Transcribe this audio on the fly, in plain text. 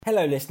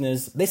Hello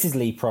listeners, this is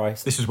Lee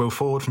Price. This is Will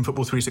Ford from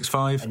Football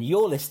 365. And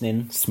you're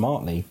listening,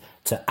 smartly,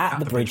 to At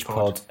the Bridge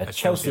Pod, a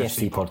Chelsea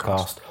FC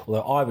podcast,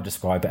 although I would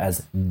describe it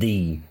as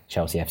the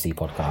Chelsea FC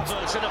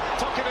podcast. It's in a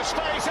pocket of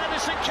space,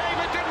 Anderson came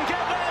and didn't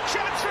get there,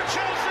 chance for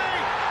Chelsea,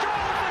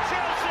 goal for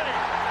Chelsea,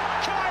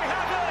 Kai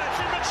Havertz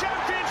in the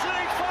Champions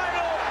League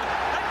final,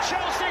 and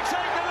Chelsea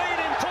take the lead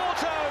in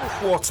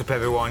Porto. What's up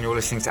everyone, you're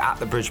listening to At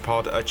the Bridge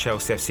Pod, a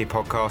Chelsea FC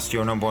podcast,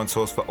 your number one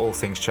source for all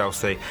things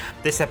Chelsea.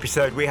 This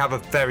episode we have a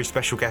very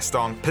special guest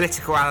on,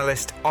 political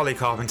analyst Ollie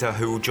Carpenter,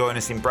 who will join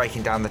us in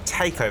breaking down the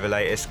takeover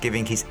latest,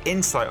 giving his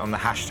insight on the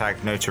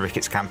hashtag No to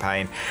Rickets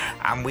campaign,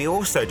 and we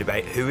also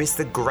debate who is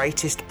the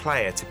greatest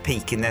player to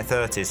peak in their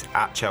 30s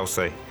at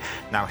Chelsea.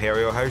 Now here are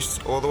your hosts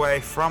all the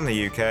way from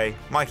the UK,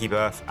 Mikey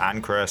Berth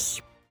and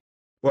Chris.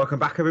 Welcome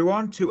back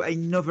everyone to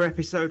another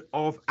episode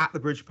of At the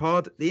Bridge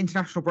Pod. The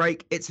international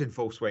break, it's in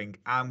full swing,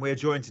 and we're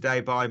joined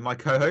today by my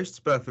co-hosts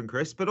Berth and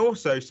Chris, but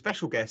also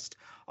special guest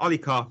Ollie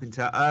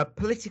Carpenter, a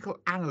political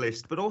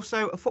analyst, but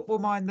also a football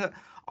mind that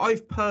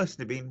I've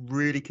personally been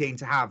really keen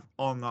to have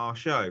on our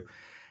show.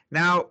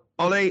 Now,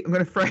 Ollie, I'm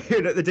going to throw you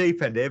in at the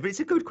deep end here, but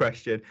it's a good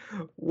question.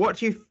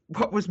 What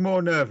was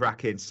more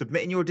nerve-wracking,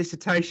 submitting your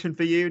dissertation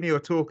for uni or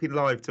talking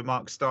live to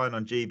Mark Stein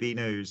on GB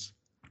News?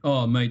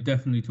 Oh, mate,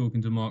 definitely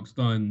talking to Mark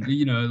Stein.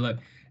 You know, like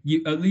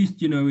you at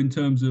least, you know, in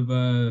terms of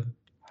my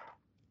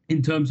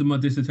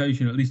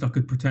dissertation, at least I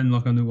could pretend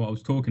like I knew what I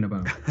was talking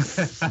about.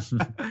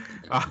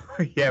 Oh,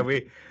 yeah,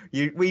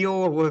 we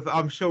all have,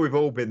 I'm sure we've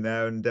all been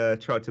there and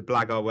tried to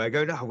blag our way,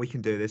 going, "No, we can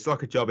do this." It's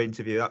like a job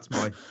interview. That's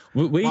my.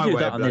 We my do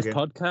way that of on this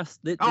blagging.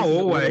 podcast.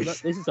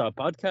 Always. This is our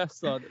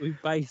podcast. Like, we've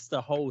based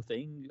the whole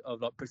thing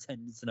of like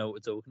pretending to know what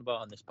we're talking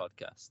about on this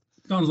podcast.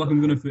 Sounds like I'm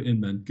going to fit in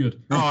then.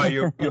 Good. Oh,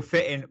 you're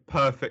fitting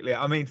perfectly.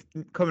 I mean,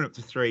 coming up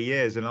to 3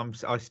 years, and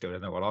I still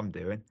don't know what I'm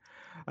doing.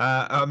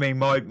 I mean,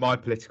 my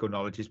political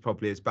knowledge is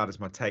probably as bad as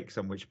my takes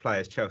on which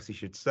players Chelsea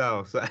should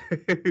sell. So,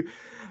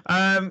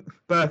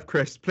 Berth,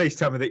 Chris, please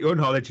tell me that your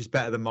knowledge is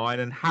better than mine.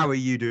 And how are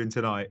you doing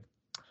tonight?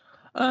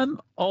 I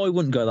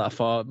wouldn't go that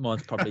far.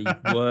 Mine's probably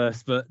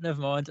worse, but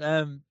never mind.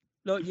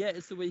 Look, yeah,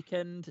 it's the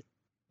weekend.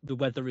 The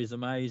weather is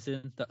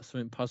amazing. That's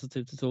something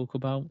positive to talk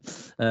about.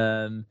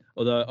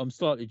 Although I'm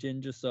slightly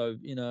ginger, so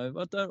you know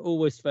I don't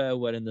always fare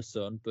well in the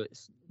sun, but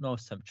it's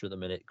nice temperature at the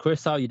minute.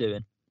 Chris, how are you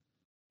doing?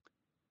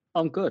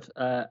 I'm good.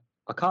 I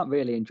can't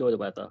really enjoy the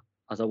weather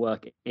as I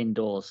work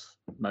indoors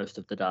most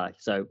of the day.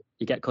 So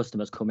you get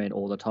customers come in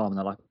all the time and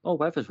they're like, "Oh,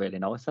 weather's really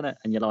nice, isn't it?"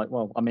 And you're like,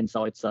 "Well, I'm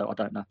inside, so I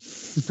don't know."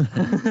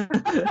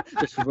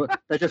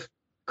 They just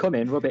come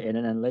in, rub it in,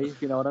 and then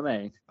leave. You know what I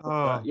mean?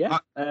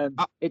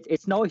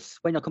 It's nice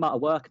when you come out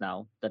of work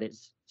now that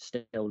it's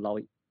still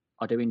light.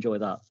 I do enjoy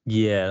that.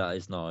 Yeah, that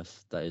is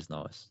nice. That is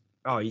nice.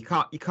 Oh, you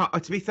can't.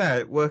 To be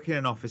fair, working in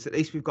an office, at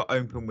least we've got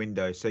open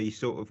windows, so you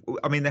sort of.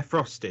 I mean, they're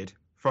frosted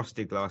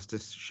glass to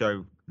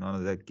show none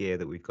of the gear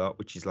that we've got,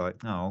 which is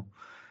like, oh,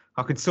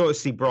 I can sort of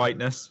see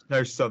brightness.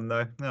 No sun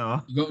though.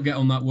 No. You got to get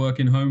on that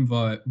working from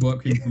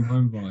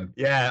home vibe.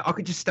 Yeah, I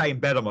could just stay in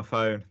bed on my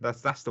phone.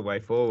 That's the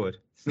way forward.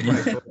 It's the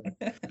way forward.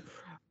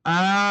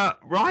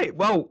 Right.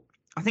 Well,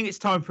 I think it's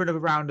time for another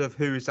round of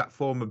Who Is That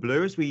Former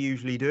Blue, as we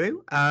usually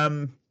do.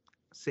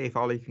 See if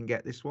Ollie can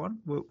get this one.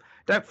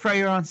 Don't throw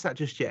your answer out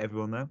just yet,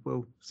 everyone. Though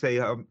we'll see.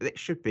 It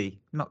should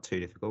be not too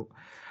difficult.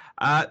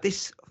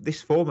 This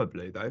former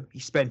Blue, though, he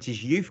spent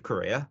his youth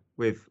career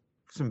with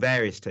some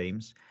various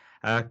teams,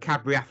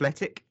 Cadbury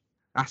Athletic,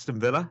 Aston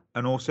Villa,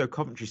 and also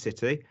Coventry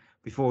City,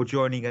 before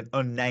joining an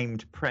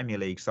unnamed Premier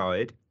League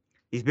side.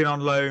 He's been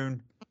on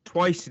loan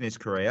twice in his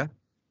career.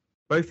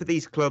 Both of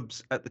these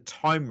clubs at the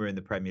time were in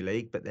the Premier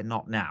League, but they're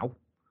not now.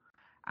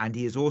 And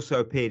he has also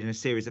appeared in a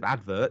series of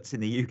adverts in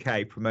the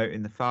UK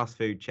promoting the fast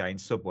food chain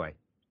Subway.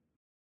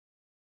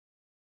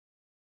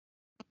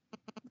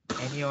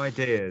 Any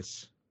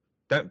ideas?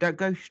 Don't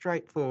go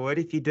straight forward.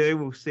 If you do,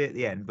 we'll see at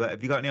the end. But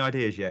have you got any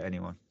ideas yet,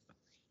 anyone?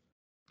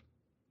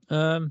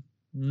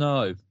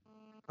 No,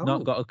 Oh.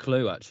 not got a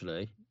clue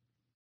actually.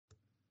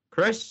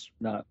 Chris?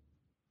 No.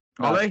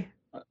 Ollie?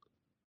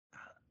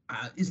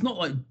 It's not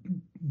like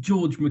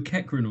George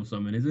McEachran or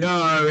something, is it?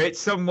 No, it's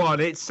someone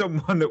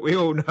that we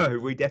all know.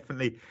 We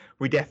definitely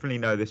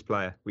know this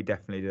player. We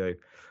definitely do.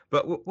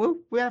 But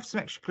we have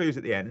some extra clues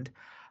at the end.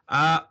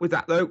 With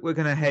that though, we're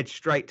going to head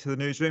straight to the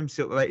newsroom,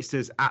 see what the latest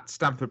is at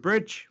Stamford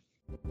Bridge.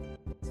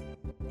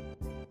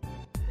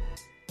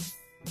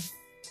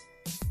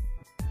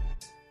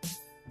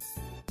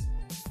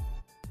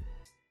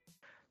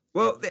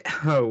 Well,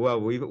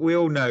 we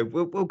all know.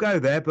 We'll go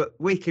there, but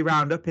weekly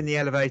roundup in the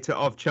elevator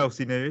of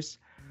Chelsea news.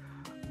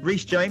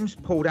 Reece James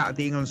pulled out of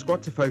the England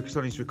squad to focus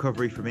on his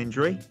recovery from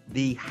injury.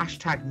 The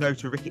hashtag No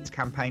to Rickets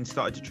campaign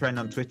started to trend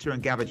on Twitter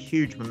and gathered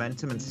huge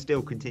momentum and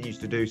still continues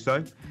to do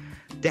so.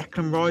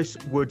 Declan Rice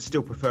would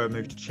still prefer a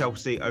move to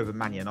Chelsea over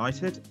Man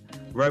United.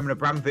 Roman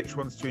Abramovich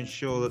wants to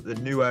ensure that the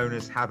new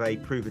owners have a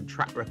proven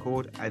track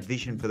record, a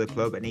vision for the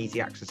club and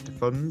easy access to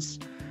funds.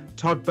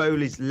 Todd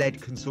Bowley's led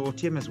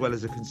consortium, as well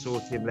as a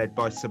consortium led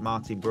by Sir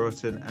Martin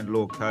Broughton and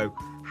Lord Coe,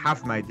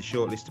 have made the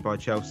shortlist by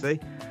Chelsea.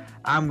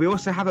 And we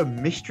also have a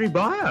mystery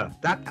buyer.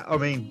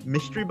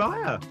 Mystery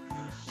buyer.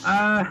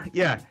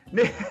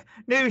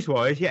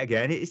 News-wise, yet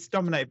again, it's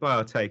dominated by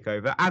our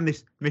takeover and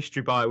this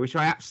mystery buyer, which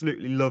I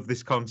absolutely love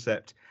this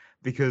concept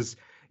because,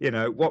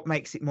 what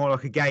makes it more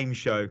like a game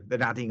show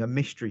than adding a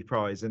mystery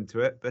prize into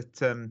it. But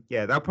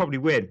they'll probably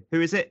win.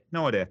 Who is it?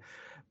 No idea.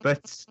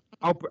 But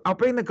I'll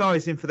bring the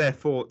guys in for their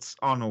thoughts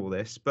on all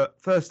this. But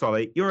first,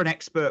 Ollie, you're an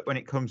expert when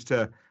it comes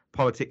to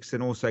politics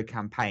and also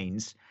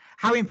campaigns.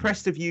 How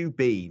impressed have you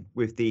been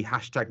with the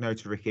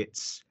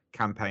 #NoToRickets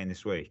campaign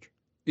this week?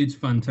 It's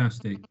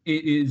fantastic.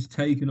 It is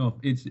taken off.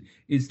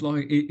 It's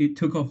like it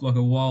took off like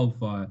a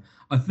wildfire.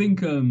 I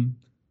think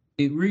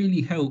it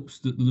really helps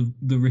that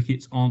the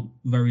Rickets aren't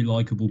very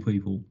likable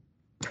people.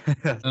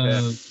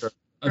 As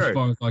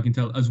far as I can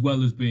tell, as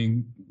well as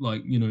being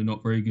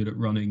not very good at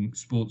running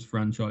sports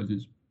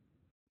franchises.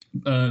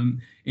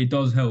 It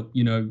does help,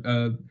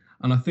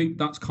 and I think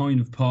that's kind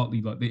of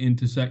partly like the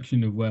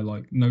intersection of where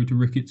No to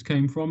Rickets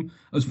came from.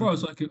 As far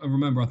as I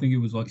remember, I think it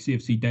was like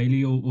CFC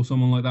Daily or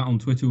someone like that on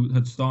Twitter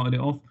had started it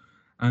off.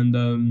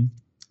 And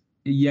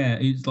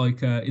it's like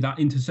that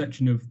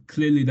intersection of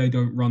clearly they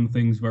don't run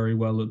things very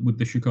well with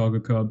the Chicago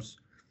Cubs.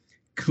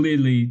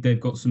 Clearly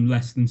they've got some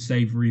less than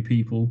savory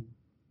people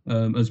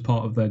as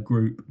part of their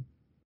group.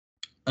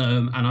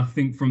 And I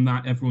think from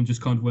that, everyone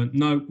just kind of went,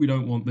 no, we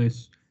don't want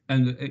this.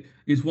 And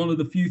it's one of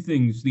the few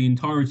things the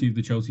entirety of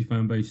the Chelsea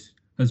fan base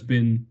has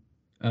been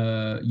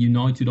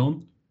united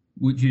on,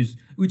 which is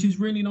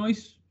really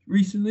nice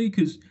recently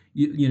because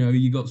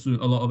you got sort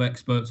of a lot of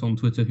experts on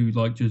Twitter who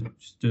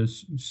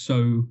just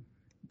sow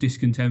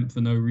discontent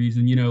for no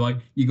reason. You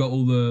got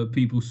all the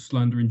people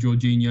slandering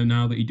Jorginho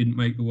now that he didn't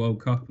make the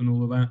World Cup and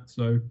all of that.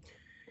 So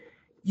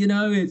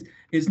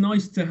it's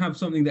nice to have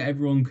something that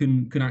everyone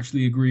can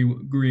actually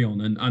agree on,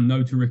 and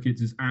No to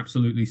Rickets is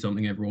absolutely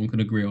something everyone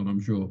can agree on,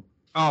 I'm sure.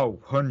 Oh,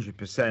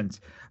 100%.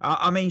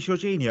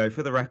 Jorginho,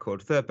 for the record,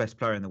 third best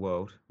player in the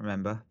world.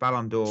 Remember,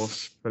 Ballon d'Or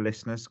for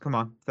listeners. Come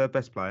on, third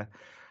best player.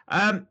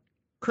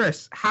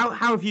 Chris, how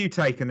have you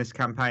taken this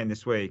campaign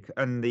this week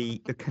and the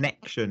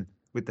connection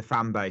with the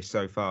fan base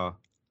so far?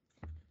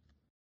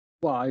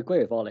 Well, I agree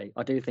with Ollie.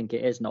 I do think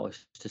it is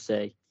nice to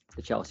see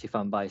the Chelsea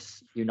fan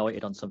base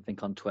united on something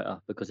on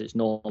Twitter because it's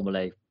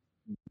normally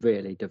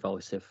really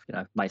divisive.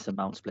 Mason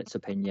Mount splits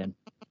opinion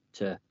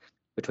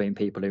between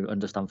people who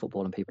understand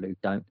football and people who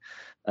don't.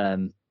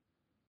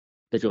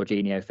 The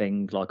Jorginho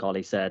thing, like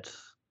Ollie said,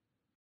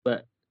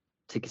 but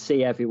to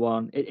see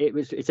everyone,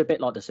 it's a bit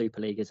like the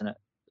Super League, isn't it?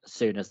 As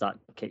soon as that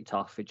kicked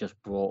off, it just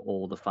brought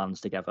all the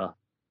fans together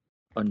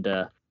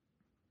under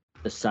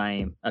the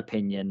same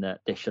opinion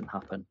that this shouldn't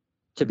happen.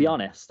 To be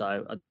honest,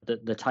 though,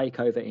 the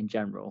takeover in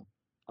general,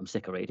 I'm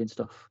sick of reading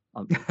stuff.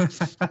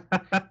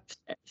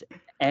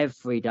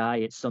 Every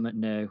day it's something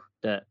new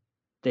that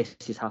this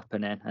is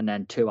happening, and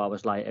then 2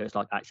 hours later it's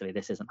like, actually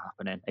this isn't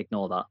happening,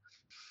 ignore that.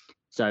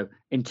 So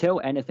until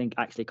anything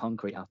actually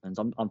concrete happens,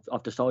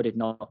 I've decided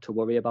not to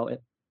worry about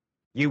it.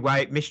 You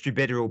wait, mystery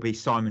bidder will be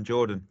Simon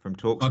Jordan from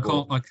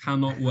TalkSport. I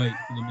cannot wait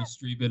for the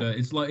mystery bidder.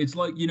 It's like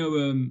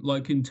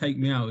like in Take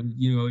Me Out,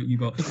 you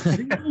got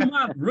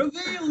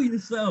reveal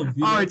yourself.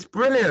 It's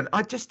brilliant.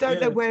 I just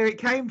don't know where it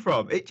came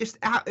from. It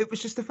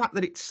was just the fact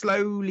that it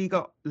slowly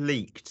got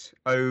leaked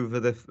over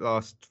the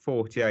last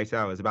 48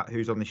 hours about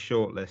who's on this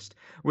shortlist,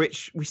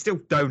 which we still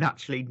don't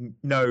actually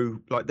know.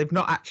 Like, they've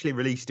not actually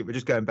released it. We're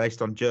just going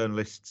based on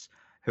journalists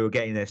who are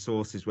getting their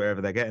sources wherever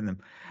they're getting them.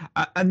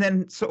 And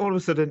then so all of a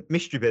sudden,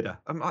 mystery bidder.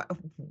 I'm like,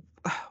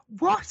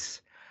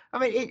 what? I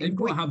mean, they've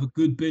got to have a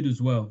good bid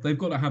as well. They've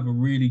got to have a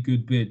really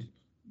good bid,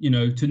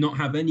 to not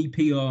have any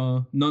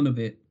PR, none of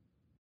it.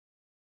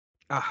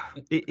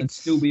 And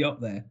still be up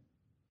there.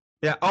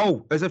 Yeah.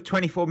 Oh, as of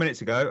 24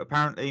 minutes ago,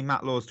 apparently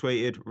Matt Laws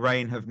tweeted,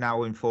 Raine have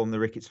now informed the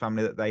Ricketts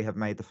family that they have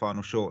made the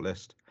final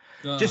shortlist.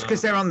 Just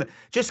because they're on the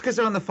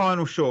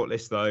final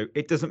shortlist, though,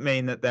 it doesn't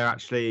mean that they're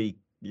actually,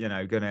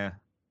 gonna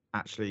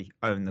actually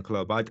own the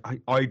club.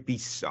 I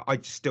just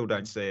still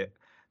don't see it,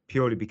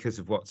 purely because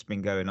of what's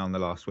been going on the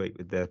last week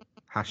with the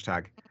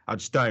hashtag. I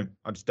just don't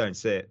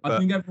see it. I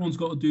think everyone's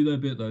got to do their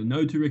bit, though.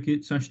 No to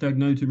Ricketts, hashtag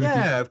no to Ricketts.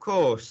 Yeah, of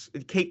course.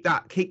 Keep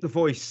the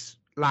voice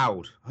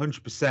loud,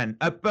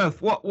 100%. Berth,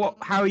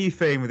 how are you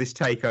feeling with this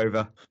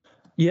takeover?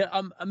 Yeah,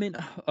 I mean,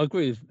 I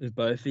agree with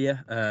both of you.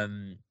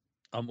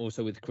 I'm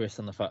also with Chris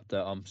on the fact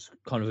that I'm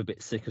kind of a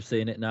bit sick of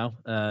seeing it now.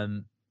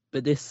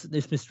 But this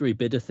mystery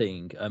bidder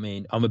thing, I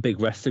mean, I'm a big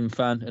wrestling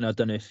fan, and I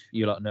don't know if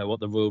you know what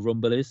the Royal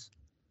Rumble is.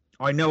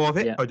 I know of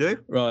it. Yeah. I do.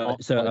 Right.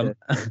 So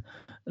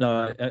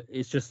no,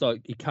 it's just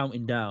like you're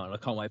counting down. I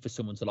can't wait for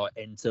someone to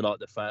enter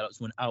the fair,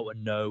 someone out of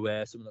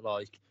nowhere,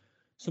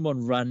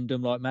 someone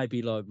random,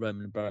 maybe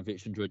Roman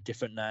Abramovich under a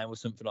different name or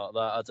something like that.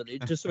 I don't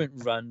know, just something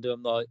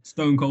random,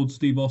 Stone Cold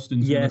Steve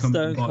Austin. Yeah,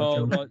 Stone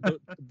Cold.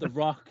 The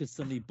Rock has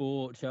suddenly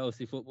bought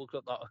Chelsea Football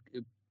Club.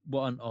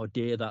 What an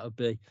idea that would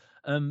be.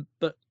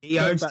 But he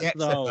owns the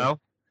XFL.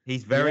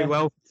 He's very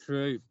well.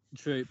 True.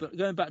 But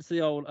going back to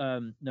the old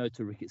No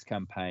to Ricketts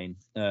campaign,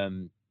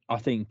 I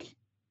think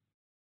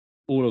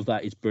all of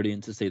that is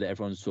brilliant to see that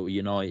everyone's sort of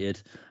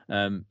united.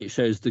 It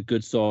shows the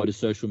good side of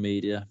social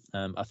media.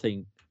 I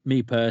think,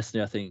 me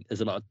personally, I think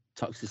there's a lot of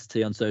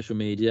toxicity on social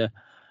media.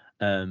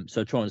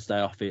 So trying to stay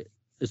off it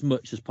as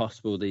much as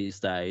possible these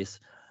days.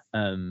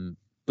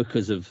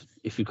 Because of,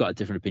 if you've got a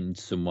different opinion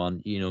to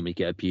someone, you normally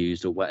get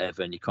abused or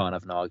whatever, and you can't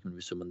have an argument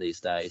with someone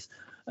these days.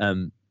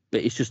 But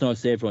it's just nice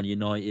to see everyone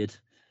united,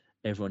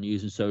 everyone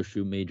using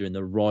social media in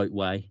the right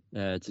way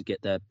to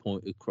get their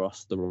point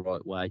across the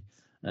right way.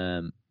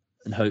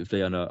 And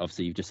hopefully, I know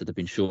obviously you've just said they've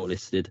been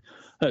shortlisted.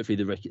 Hopefully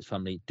the Ricketts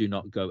family do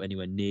not go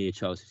anywhere near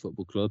Chelsea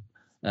Football Club.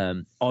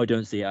 I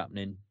don't see it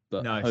happening,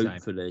 but No,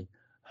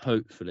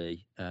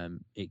 hopefully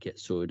it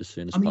gets sorted as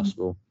soon as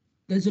possible.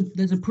 There's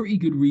a pretty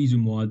good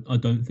reason why I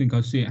don't think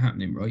I see it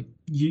happening, right?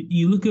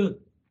 You look at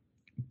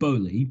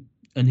Bowley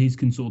and his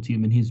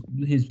consortium and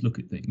his look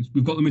at things.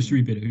 We've got the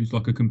mystery bidder who's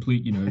like a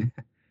complete,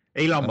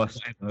 Elon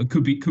Musk.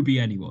 Could be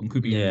anyone.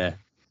 Yeah.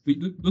 But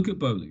look at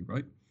Bowley,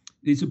 right?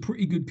 It's a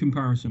pretty good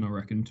comparison, I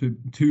reckon,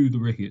 to the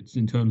Ricketts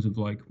in terms of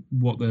like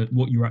what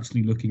you're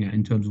actually looking at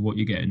in terms of what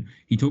you're getting.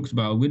 He talks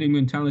about a winning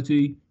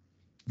mentality.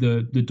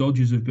 The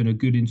Dodgers have been a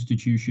good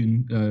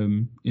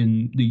institution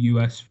in the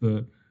US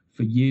for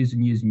years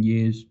and years and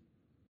years.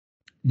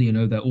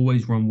 They're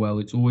always run well.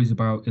 It's always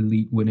about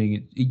elite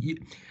winning.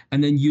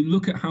 And then you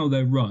look at how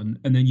they're run,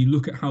 and then you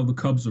look at how the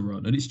Cubs are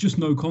run, and it's just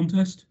no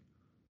contest.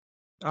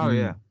 Oh,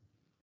 yeah.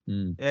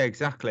 Yeah,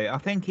 exactly. I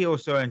think he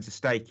also owns a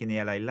stake in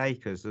the LA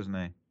Lakers, doesn't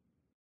he?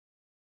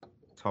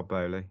 Todd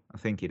Bowley. I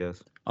think he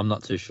does. I'm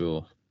not too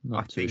sure.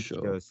 I think he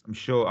does. I'm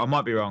sure. I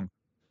might be wrong.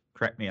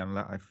 Correct me on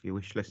that if you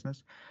wish,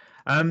 listeners.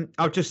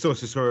 I've just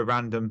also saw a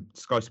random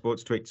Sky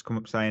Sports tweet to come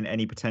up saying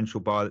any potential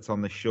buyer that's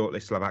on the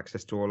shortlist will have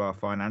access to all our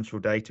financial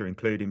data,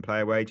 including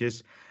player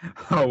wages.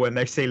 Oh, when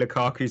they see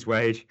Lukaku's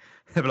wage,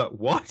 they'll be like,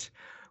 what?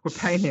 We're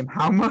paying him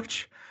how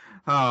much?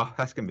 Oh,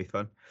 that's going to be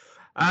fun.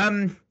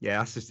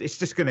 Yeah, it's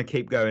just going to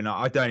keep going.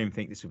 I don't even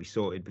think this will be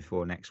sorted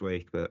before next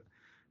week, but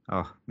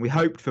we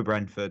hoped for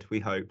Brentford. We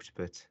hoped,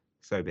 but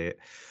so be it.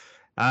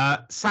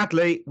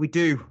 Sadly, we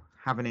do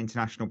have an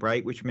international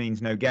break, which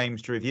means no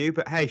games to review.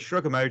 But hey,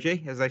 shrug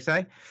emoji, as they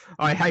say.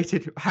 I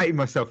hated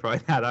myself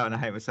right now, and I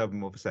hate myself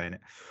more for saying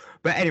it.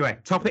 But anyway,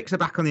 topics are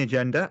back on the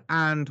agenda,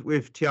 and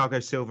with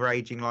Thiago Silva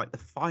aging like the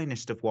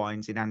finest of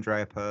wines in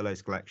Andrea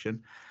Pirlo's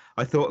collection,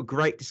 I thought a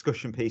great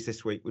discussion piece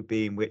this week would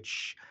be in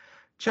which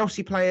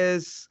Chelsea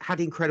players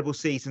had incredible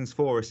seasons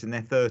for us in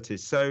their 30s.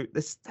 So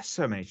there's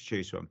so many to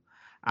choose from.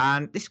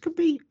 And this could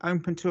be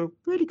open to a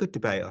really good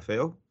debate, I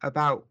feel,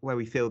 about where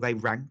we feel they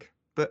rank.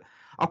 But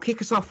I'll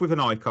kick us off with an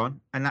icon,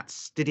 and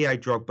that's Didier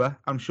Drogba.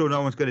 I'm sure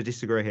no one's going to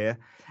disagree here.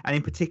 And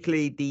in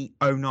particularly the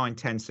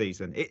 09-10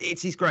 season.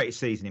 It's his greatest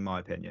season, in my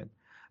opinion.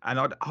 And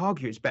I'd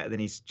argue it's better than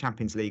his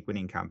Champions League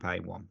winning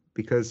campaign one,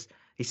 because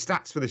his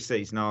stats for this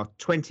season are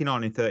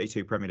 29 in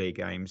 32 Premier League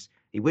games.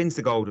 He wins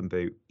the Golden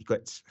Boot. He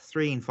gets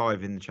 3 in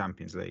 5 in the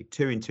Champions League,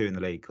 2 in 2 in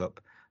the League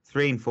Cup,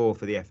 3 in 4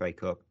 for the FA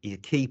Cup. He's a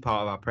key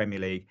part of our Premier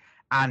League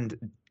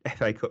and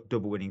FA Cup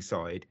double winning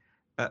side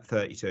at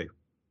 32.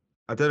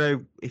 I don't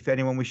know if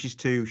anyone wishes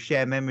to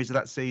share memories of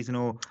that season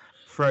or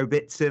throw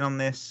bits in on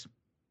this.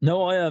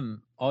 No,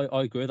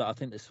 I agree with that. I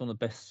think it's one of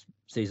the best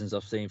seasons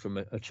I've seen from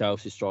a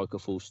Chelsea striker,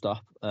 full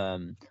stop.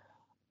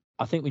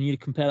 I think when you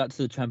compare that to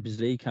the Champions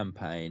League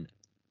campaign,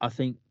 I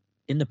think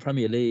in the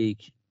Premier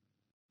League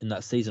in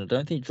that season, I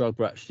don't think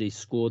Drogba actually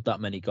scored that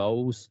many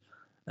goals.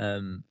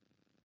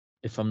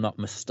 If I'm not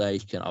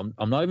mistaken,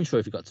 I'm not even sure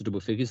if he got to double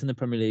figures in the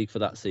Premier League for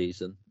that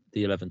season,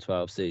 the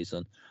 11-12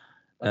 season.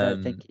 I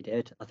don't think he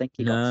did. I think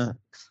he got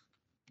 6.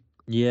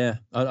 Yeah,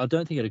 I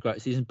don't think he had a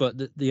great season, but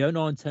the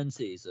 09-10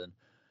 season,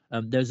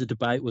 there was a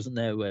debate, wasn't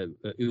there, where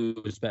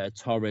who was better,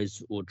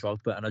 Torres or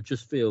Drogba? And I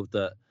just feel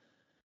that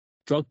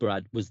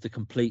Drogba was the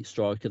complete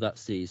striker that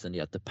season. He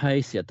had the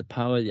pace, he had the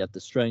power, he had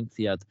the strength,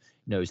 he had,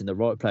 he's in the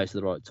right place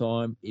at the right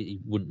time. He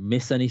wouldn't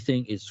miss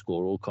anything. He'd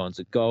score all kinds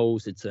of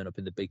goals. He'd turn up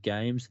in the big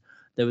games.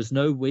 There was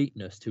no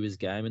weakness to his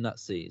game in that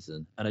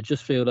season. And I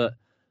just feel that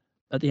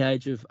at the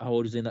age of, how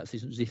old was he in that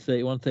season? Was he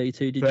 31,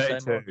 32? Did 32, you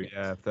say?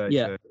 yeah, 32.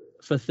 Yeah,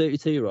 for a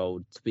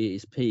 32-year-old to be at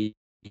his peak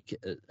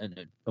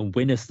and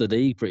win us the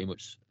league pretty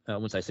much, I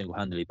wouldn't say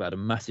single-handedly, but had a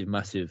massive,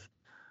 massive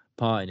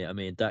part in it. I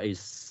mean, that is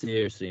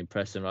seriously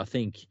impressive. And I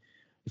think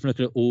if you look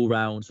at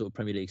all-round sort of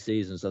Premier League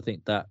seasons, I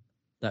think that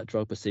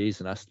Drogba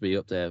season has to be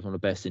up there as one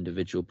of the best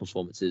individual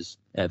performances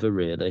ever,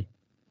 really.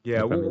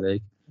 Yeah, Premier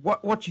League.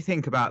 What do you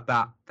think about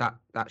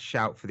that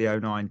shout for the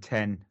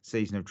 09-10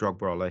 season of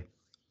Drogba, Ollie?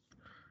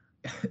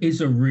 It's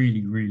a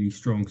really, really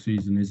strong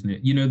season, isn't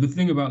it? The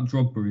thing about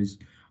Drogba is,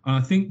 I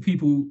think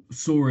people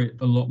saw it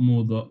a lot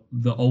more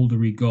the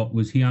older he got,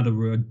 was he had a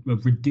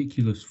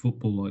ridiculous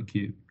football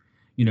IQ.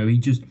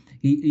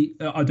 He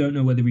I don't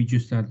know whether he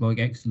just had like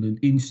excellent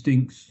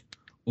instincts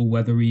or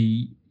whether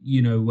he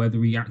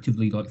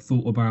actively like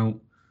thought about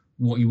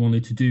what he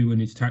wanted to do and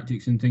his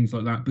tactics and things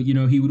like that. But,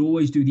 he would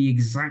always do the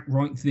exact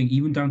right thing,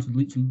 even down to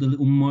the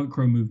little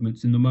micro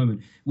movements in the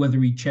moment, whether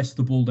he chest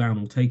the ball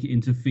down or take it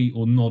into feet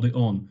or nod it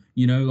on,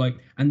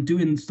 and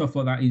doing stuff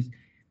like that is,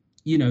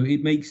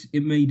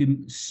 it made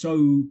him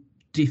so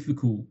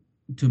difficult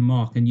to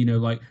mark.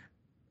 And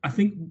I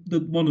think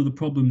one of the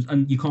problems,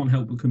 and you can't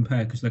help but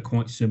compare because they're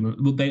quite similar.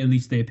 Well, at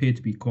least they appear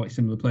to be quite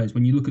similar players.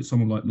 When you look at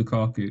someone like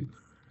Lukaku,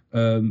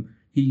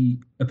 he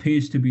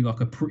appears to be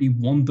like a pretty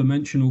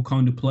one-dimensional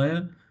kind of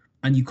player,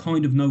 and you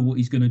kind of know what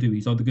he's going to do.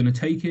 He's either going to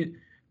take it,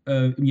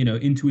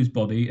 into his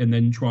body and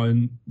then try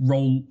and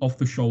roll off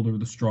the shoulder of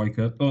the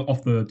striker,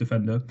 off the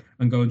defender,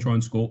 and go and try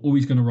and score, or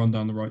he's going to run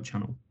down the right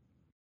channel.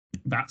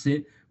 That's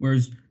it.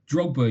 Whereas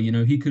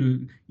Drogba, he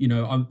could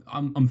have,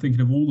 I'm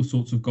thinking of all the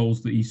sorts of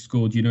goals that he's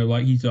scored.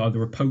 Like he's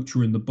either a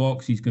poacher in the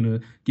box, he's going to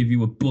give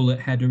you a bullet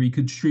header, he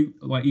could shoot,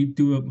 like he'd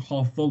do a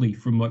half volley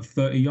from like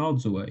 30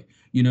 yards away.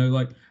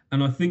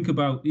 And I think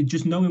about it,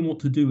 just knowing what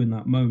to do in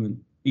that moment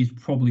is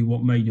probably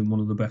what made him one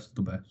of the best of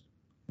the best.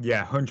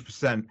 Yeah,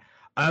 100%.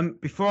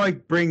 Before I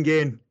bring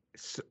in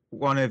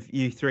one of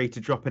you three to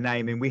drop a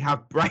name in, we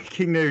have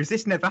breaking news.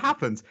 This never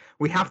happens.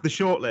 We have the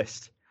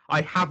shortlist.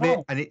 I have it,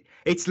 and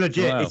it's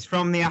legit. Wow. It's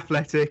from The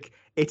Athletic.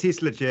 It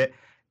is legit.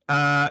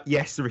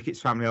 Yes, the Ricketts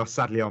family are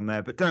sadly on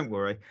there, but don't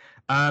worry.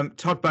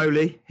 Todd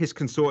Bowley, his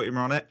consortium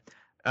are on it.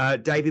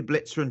 David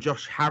Blitzer and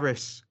Josh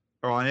Harris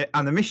are on it.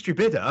 And the mystery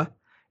bidder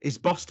is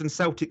Boston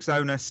Celtics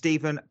owner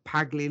Stephen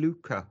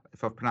Pagliuca,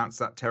 if I've pronounced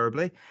that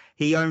terribly.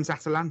 He owns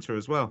Atalanta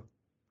as well,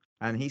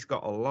 and he's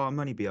got a lot of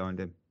money behind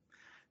him.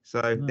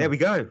 So There we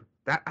go.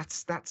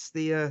 That's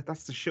the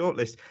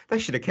shortlist. They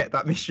should have kept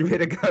that mystery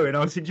bidder going. I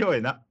was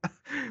enjoying that.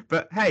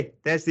 But hey,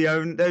 there's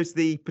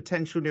the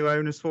potential new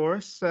owners for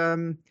us.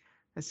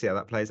 Let's see how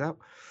that plays out.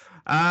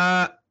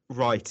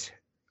 Right,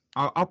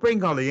 I'll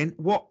bring Ollie in.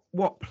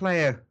 What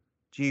player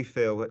do you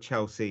feel that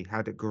Chelsea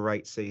had a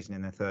great season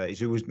in their 30s,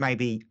 who was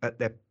maybe at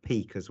their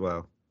peak as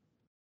well?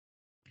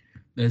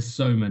 There's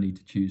so many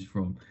to choose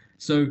from.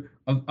 So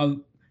I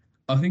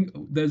think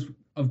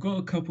I've got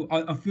a couple.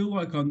 I feel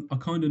like I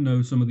kind of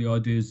know some of the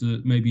ideas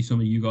that maybe some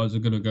of you guys are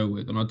going to go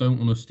with, and I don't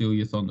want to steal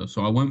your thunder.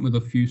 So I went with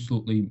a few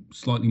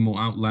slightly more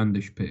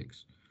outlandish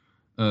picks.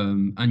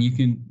 And you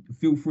can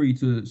feel free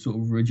to sort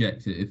of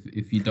reject it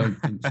if you don't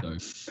think so.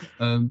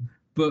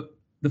 But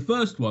the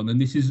first one,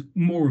 and this is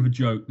more of a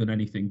joke than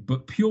anything,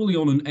 but purely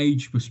on an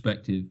age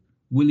perspective,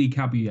 Willy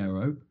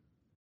Caballero.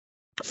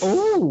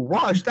 Oh,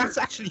 wow, that's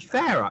actually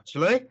fair,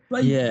 actually.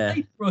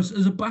 Played for us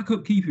as a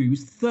backup keeper. He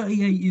was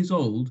 38 years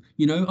old.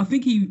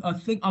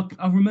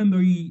 I remember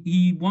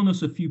he won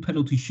us a few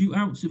penalty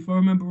shootouts, if I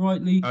remember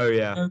rightly. Oh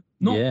yeah.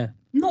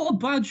 Not a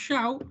bad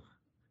shout,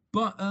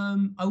 but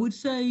I would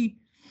say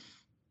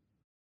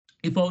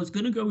if I was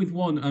going to go with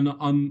one, and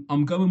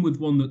I'm going with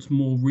one that's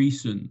more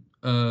recent.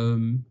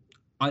 It's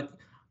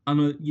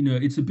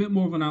a bit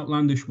more of an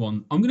outlandish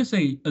one. I'm going to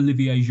say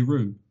Olivier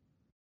Giroud.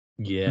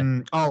 Yeah.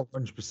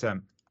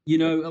 100%.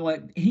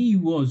 He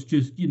was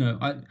just,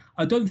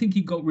 I don't think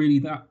he got really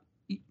that.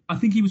 I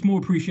think he was more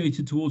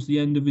appreciated towards the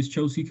end of his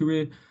Chelsea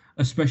career,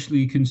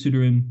 especially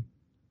considering,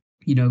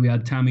 we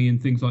had Tammy and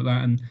things like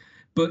that.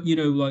 But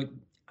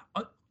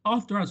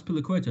after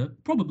Azpilicueta,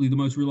 probably the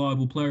most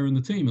reliable player in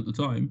the team at the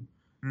time.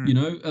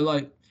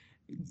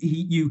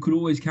 You could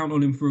always count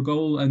on him for a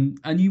goal,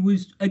 and he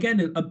was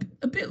again a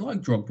bit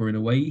like Drogba in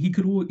a way. He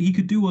could do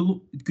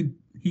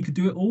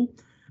it all.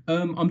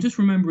 I'm just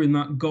remembering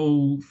that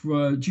goal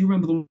for. Do you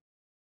remember the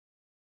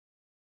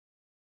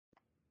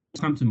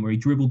Southampton where he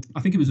dribbled?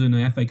 I think it was in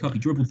the FA Cup. He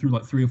dribbled through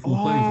like 3 or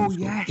 4 players. Oh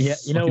yes. Yeah,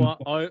 you know what?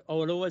 I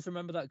will always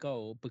remember that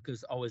goal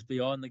because I was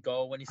behind the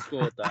goal when he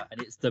scored that,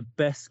 and it's the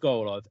best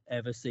goal I've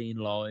ever seen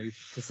live.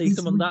 To see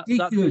someone that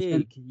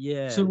big,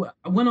 yeah. So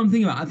when I'm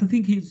thinking about it, I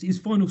think his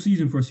final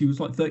season for us, he was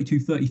like 32,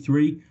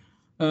 33,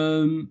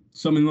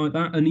 something like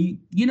that. And he,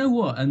 you know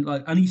what? And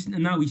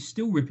now he's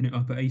still ripping it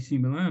up at AC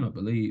Milan, I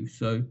believe.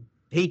 So.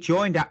 He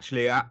joined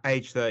actually at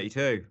age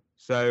 32.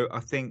 So I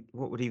think,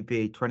 what would he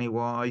be?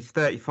 21. He's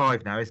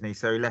 35 now, isn't he?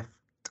 So he left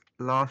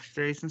last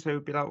season. So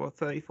he'd be like, what,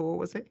 34,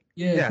 was it?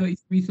 Yeah.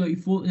 33,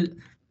 34.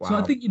 Wow. So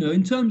I think,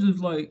 in terms of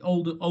like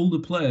older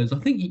players, I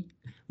think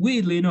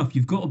weirdly enough,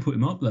 you've got to put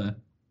him up there.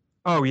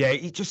 Oh, yeah.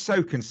 He's just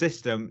so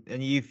consistent.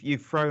 And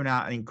you've thrown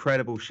out an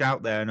incredible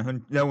shout there.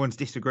 And no one's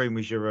disagreeing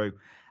with Giroud.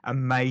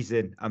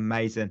 Amazing.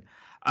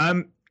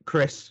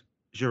 Chris,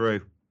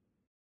 Giroud.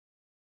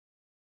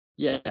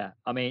 Yeah,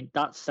 I mean,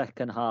 that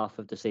second half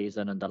of the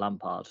season under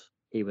Lampard,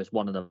 he was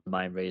one of the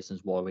main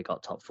reasons why we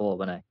got top 4,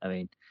 wasn't he? I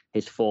mean,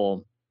 his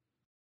form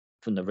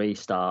from the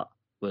restart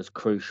was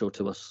crucial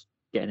to us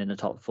getting in the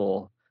top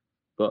 4.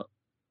 But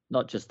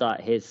not just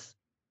that, I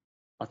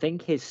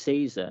think his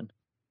season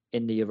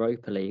in the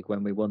Europa League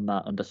when we won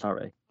that under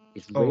Sarri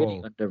is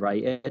really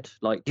underrated.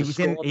 Like he was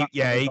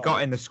he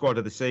got in the squad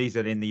of the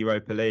season in the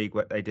Europa League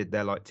where they did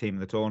their like team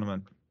of the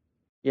tournament.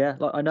 Yeah,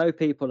 like I know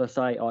people are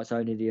saying, it's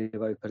only the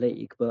Europa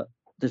League, but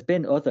there's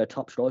been other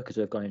top strikers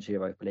who have gone into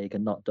Europa League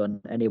and not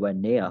done anywhere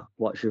near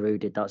what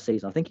Giroud did that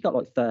season. I think he got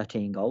like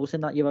 13 goals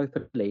in that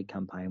Europa League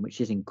campaign, which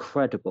is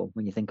incredible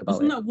when you think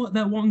about it. Wasn't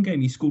that one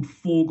game he scored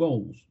 4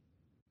 goals?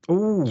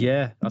 Oh,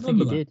 yeah, I think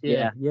he did.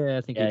 Yeah,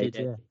 I think he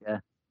did. Yeah.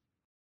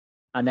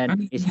 And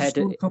then his head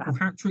scored a couple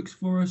hat tricks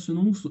for us, and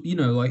also,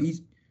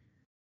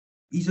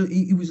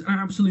 he was an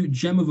absolute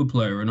gem of a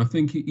player, and I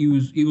think he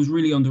was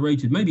really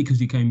underrated. Maybe because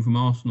he came from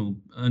Arsenal,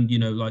 and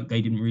like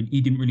he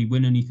didn't really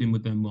win anything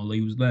with them while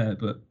he was there.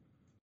 But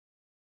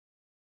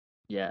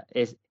Yeah,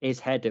 his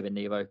header in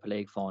the Europa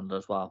League final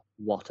as well.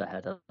 What a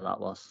header that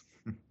was!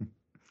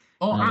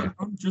 I'm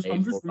just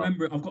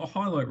remembering. I've got a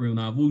highlight reel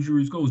now of all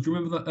Giroud's goals. Do you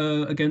remember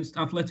that against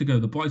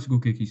Atletico, the bicycle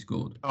kick he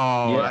scored?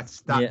 Oh, Yeah,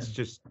 that's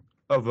just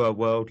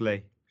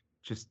otherworldly.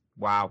 Just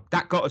wow,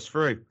 that got us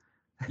through.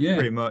 Yeah,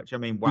 Pretty much. I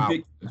mean, wow.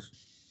 ridiculous.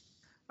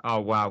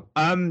 Oh wow.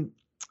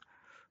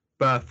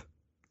 Berth,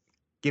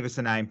 give us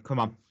a name. Come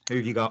on, who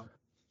have you got?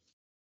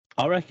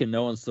 I reckon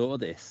no one saw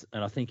this,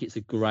 and I think it's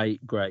a great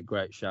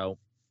shout.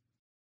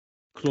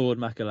 Claude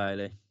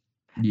Makelele.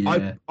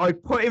 Yeah, I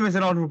put him as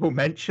an honourable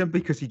mention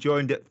because he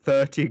joined at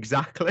 30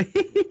 exactly.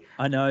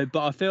 I know,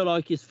 but I feel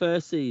like his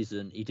first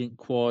season, he didn't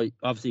quite.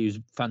 Obviously, he was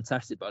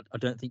fantastic, but I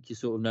don't think you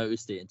sort of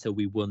noticed it until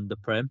we won the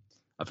Prem.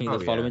 I think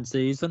the following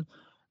season,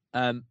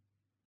 and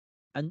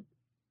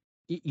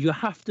you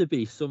have to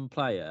be some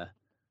player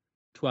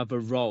to have a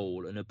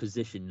role and a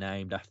position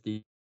named after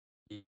you.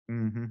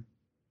 Mm-hmm.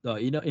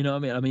 Like, you know what I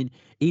mean? I mean,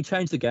 he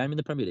changed the game in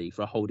the Premier League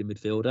for a holding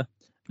midfielder.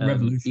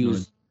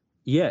 revolutionary.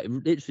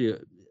 Literally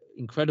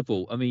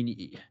incredible. I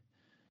mean,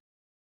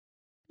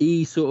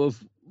 he sort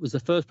of was the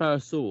first player I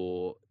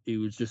saw who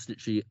was just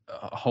literally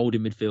a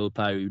holding midfield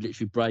player who would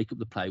literally break up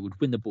the play, would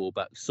win the ball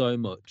back so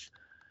much.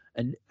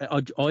 And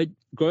I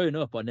growing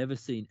up, I never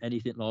seen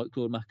anything like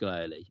Claude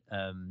Makelele.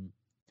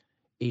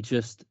 He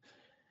just,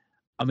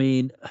 I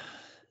mean,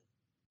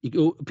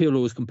 people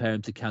always compare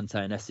him to Kante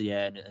and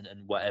Sen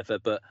and whatever,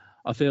 but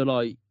I feel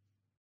like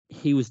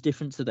he was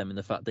different to them in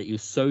the fact that he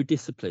was so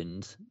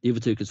disciplined. The other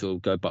two could sort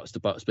of go box to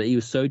box, but he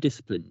was so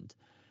disciplined.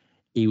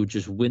 He would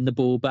just win the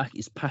ball back.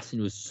 His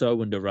passing was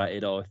so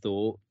underrated, I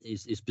thought.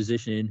 His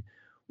positioning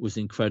was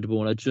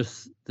incredible. And I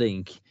just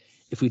think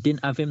if we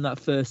didn't have him that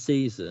first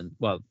season,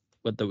 well,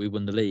 whether we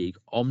won the league,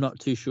 I'm not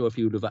too sure if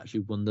he would have actually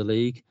won the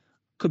league.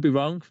 Could be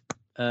wrong,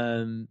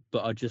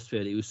 but I just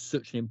feel he was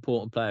such an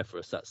important player for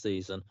us that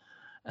season.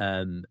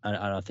 And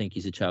I think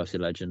he's a Chelsea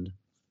legend.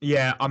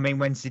 Yeah, I mean,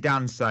 when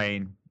Zidane's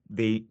saying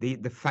the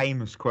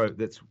famous quote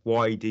that's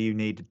why do you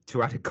need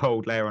to add a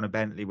cold layer on a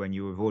Bentley when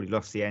you have already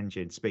lost the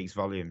engine speaks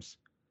volumes.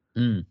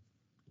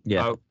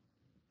 Yeah. Oh,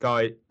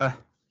 guy,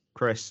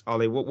 Chris,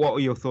 Ollie, what are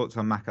your thoughts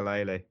on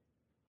Makelele?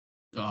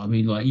 I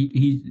mean, like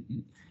he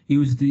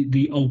was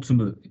the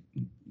ultimate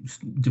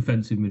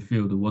defensive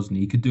midfielder, wasn't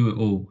he? He could do it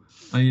all.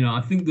 And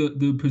I think that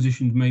the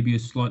positions maybe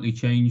has slightly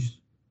changed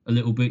a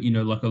little bit.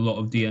 Like a lot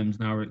of DMs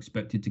now are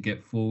expected to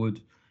get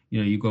forward.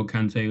 You've got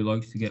Kante who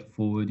likes to get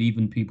forward.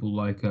 Even people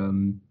like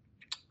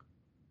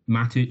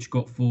Matic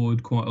got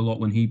forward quite a lot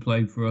when he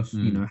played for us.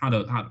 Had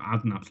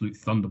an absolute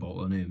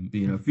thunderbolt on him.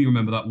 If you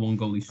remember that one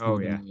goal he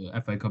scored in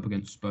the FA Cup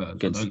against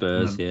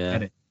Spurs.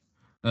 Yeah.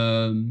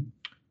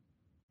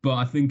 But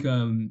I think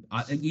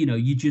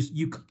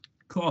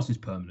class is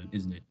permanent,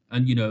 isn't it?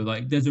 And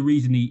like there's a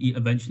reason he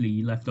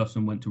eventually left us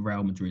and went to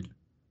Real Madrid.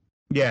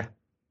 Yeah.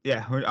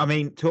 I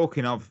mean,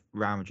 talking of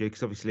Real Madrid,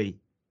 because obviously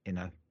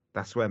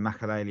that's where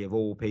Makelele of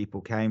all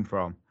people came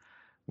from.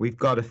 We've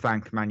got to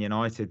thank Man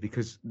United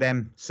because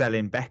them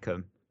selling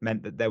Beckham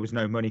meant that there was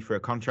no money for a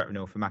contract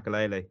renewal for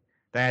Makelele.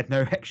 They had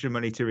no extra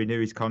money to renew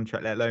his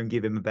contract, let alone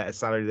give him a better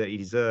salary that he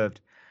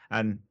deserved.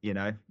 And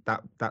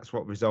that's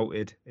what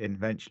resulted in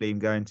eventually him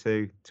going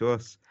to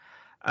us.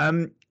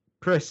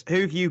 Chris,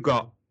 who have you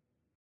got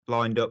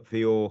lined up for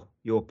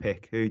your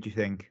pick? Who do you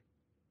think?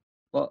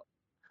 Well,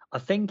 I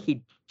think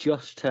he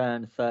just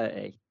turned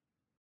 30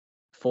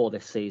 for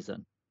this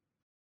season,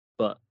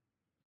 but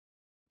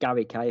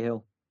Gary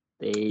Cahill.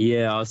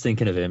 Yeah, I was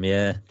thinking of him.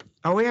 Yeah.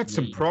 Oh, he had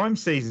some prime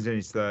seasons in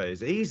his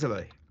 30s,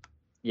 easily.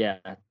 Yeah,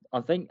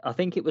 I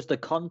think it was the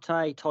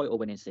Conte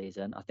title-winning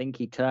season. I think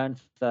he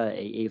turned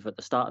 30 either at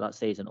the start of that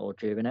season or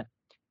during it,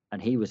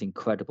 and he was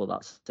incredible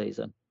that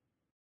season.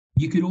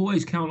 You could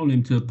always count on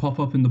him to pop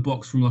up in the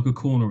box from like a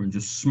corner and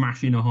just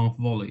smash in a half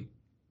volley.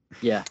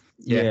 Yeah.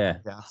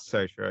 That's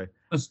so true.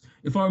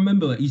 If I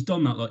remember that, he's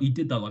done that. Like he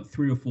did that like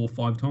 3 or 4,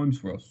 5 times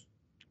for us.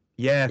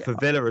 Yeah, for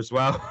Villa as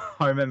well.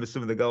 I remember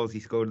some of the goals he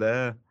scored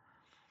there.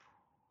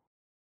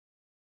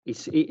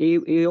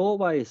 He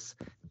always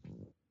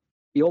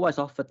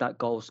offered that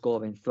goal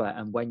scoring threat,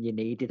 and when you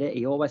needed it,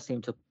 he always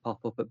seemed to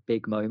pop up at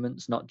big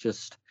moments, not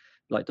just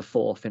like the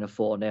fourth in a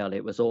 4-0.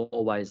 It was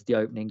always the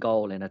opening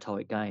goal in a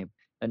tight game.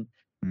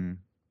 And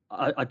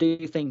I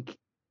do think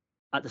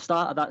at the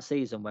start of that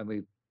season when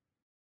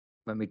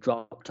we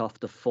dropped off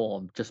the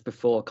form just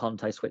before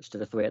Conte switched to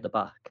the 3 at the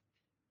back,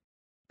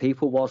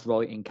 people was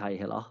writing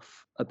Cahill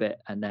off a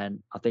bit, and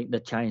then I think the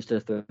change to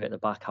the 3 at the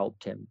back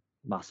helped him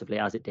massively,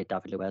 as it did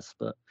David Luiz.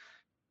 But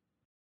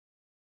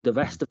the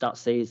rest of that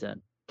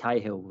season,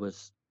 Cahill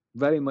was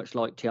very much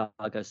like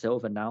Thiago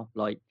Silva now,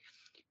 like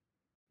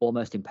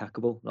almost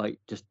impeccable, like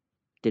just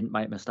didn't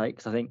make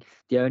mistakes. I think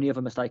the only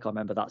other mistake I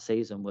remember that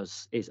season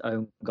was his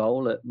own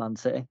goal at Man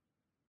City.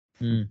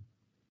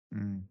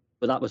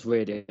 But that was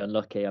really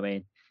unlucky. I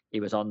mean, he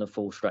was on the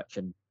full stretch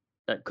and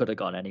that could have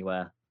gone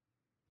anywhere.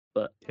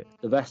 But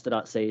the rest of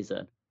that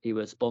season, He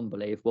was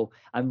unbelievable.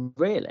 And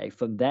really,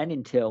 from then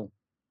until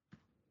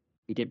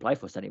he didn't play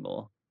for us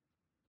anymore,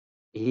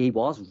 he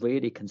was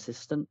really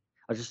consistent.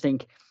 I just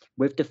think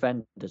with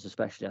defenders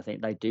especially, I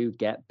think they do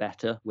get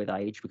better with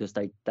age because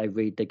they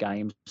read the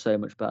game so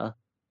much better.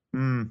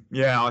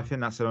 Yeah, I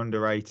think that's an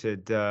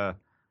underrated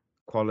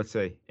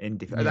quality in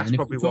defense. Yeah, That's and if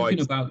probably we're why.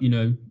 talking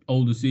about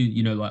older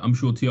season, like I'm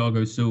sure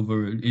Thiago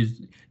Silva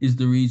is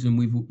the reason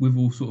we've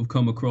all sort of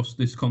come across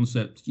this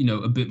concept,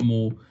 a bit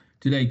more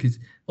today. Because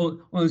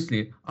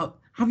honestly,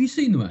 have you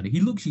seen the man? He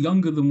looks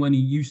younger than when he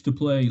used to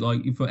play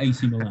like for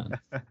AC Milan.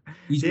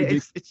 He's Yeah,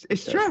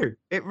 it's true.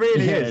 It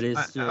really Yeah, is. it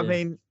is, I yeah.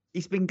 mean,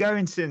 he's been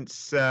going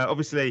since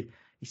obviously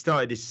he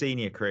started his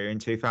senior career in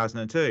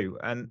 2002,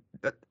 and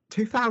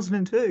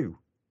 2002.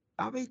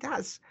 I mean,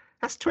 that's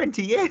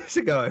 20 years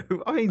ago.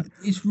 I mean,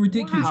 It's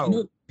ridiculous.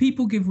 wow.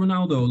 People give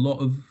Ronaldo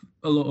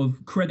a lot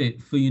of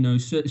credit for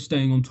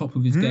staying on top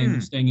of his game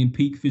and staying in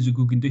peak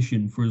physical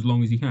condition for as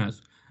long as he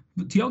has.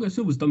 But Thiago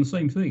Silva's done the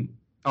same thing.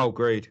 Oh,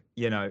 agreed.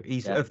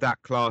 He's Yeah. of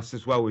that class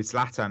as well with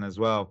Zlatan as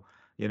well.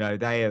 They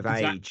have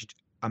Exactly. aged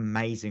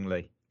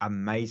amazingly.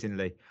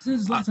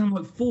 Since Zlatan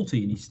like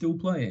 40 and he's still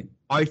playing.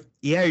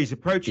 He's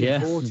approaching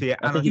Yeah. 40. I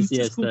And think He he's was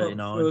just called up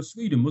 39. for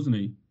Sweden, wasn't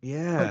he? Played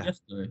yeah,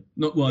 yesterday.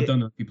 I don't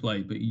know if he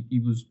played, but he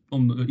was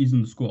he's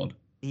in the squad.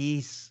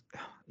 he's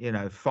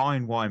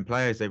fine wine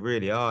players. They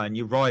really are. And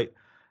you're right.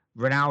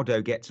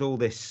 Ronaldo gets all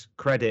this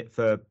credit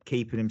for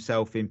keeping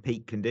himself in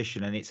peak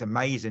condition, and it's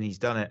amazing he's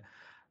done it.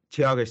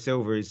 Thiago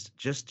Silva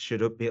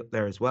should be up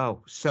there as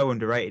well. So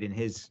underrated in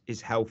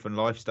his health and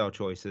lifestyle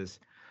choices.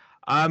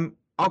 I'm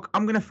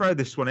going to throw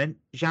this one in.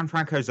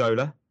 Gianfranco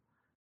Zola.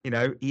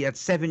 He had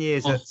 7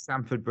 years at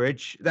Stamford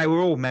Bridge. They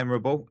were all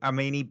memorable. I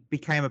mean, he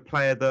became a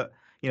player that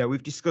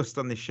we've discussed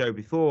on this show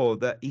before,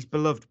 that he's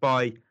beloved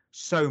by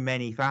so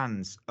many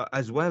fans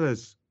as well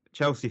as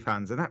Chelsea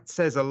fans, and that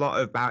says a lot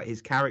about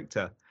his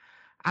character.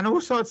 And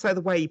also, I'd say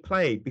the way he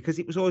played, because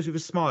it was always with a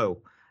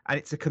smile, and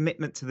it's a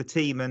commitment to the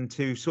team and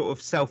to sort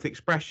of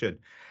self-expression.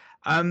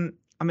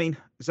 I mean,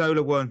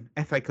 Zola won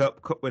FA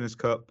Cup, Cup Winners'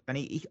 Cup, and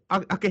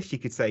I guess you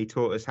could say he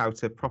taught us how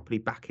to properly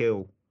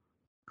backheel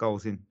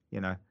goals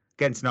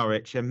against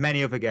Norwich and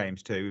many other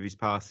games too with his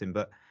passing.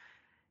 But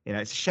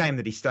it's a shame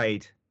that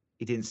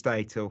he didn't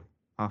stay till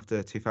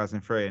after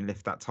 2003 and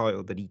lift that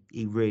title that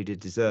he really did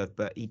deserve,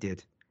 but he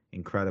did.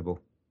 Incredible.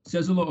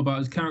 Says a lot about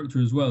his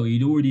character as well.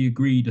 He'd already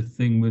agreed a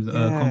thing with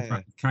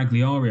contract with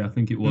Cagliari, I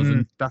think it was.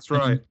 That's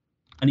right.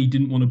 And he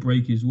didn't want to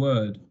break his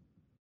word.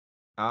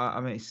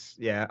 I mean,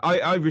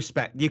 I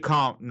respect. You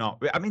can't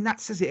not. I mean, that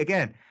says it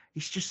again.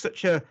 He's just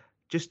such a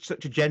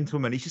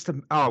gentleman. He's just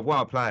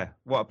what a player.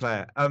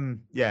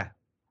 Yeah.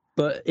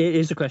 But it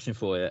is a question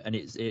for you, and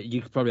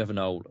you could probably have an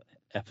old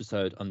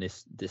episode on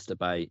this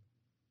debate.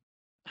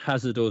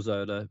 Hazard or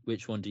Zola,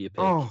 which one do you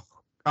pick?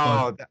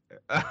 I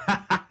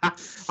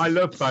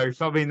love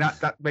both. I mean,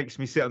 that makes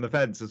me sit on the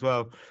fence as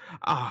well.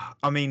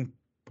 I mean,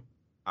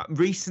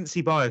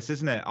 recency bias,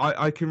 isn't it?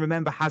 I can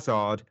remember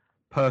Hazard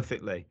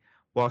perfectly,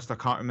 whilst I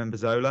can't remember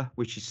Zola,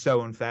 which is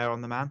so unfair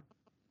on the man.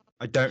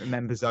 I don't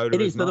remember Zola.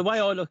 It is, as but the much. way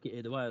I look at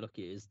it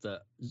is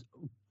that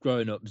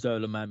growing up,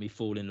 Zola made me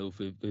fall in love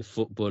with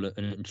football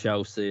and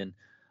Chelsea, and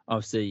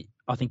obviously,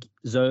 I think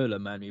Zola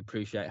made me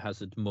appreciate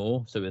Hazard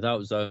more. So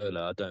without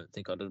Zola, I don't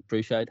think I'd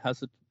appreciate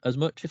Hazard as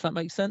much, if that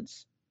makes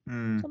sense.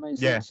 Does that make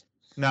sense?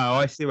 No,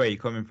 I see where you're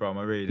coming from.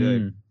 I really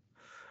do.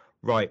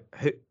 Right.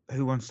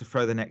 Who wants to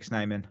throw the next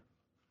name in?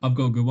 I've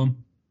got a good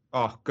one.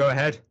 Oh, go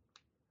ahead.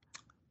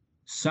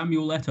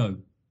 Samuel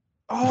Eto'o.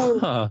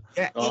 Oh,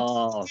 yeah.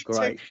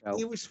 Great show.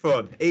 He was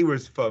fun. He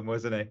was fun,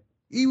 wasn't he?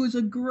 He was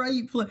a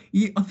great player.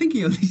 I think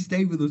he only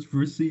stayed with us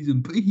for a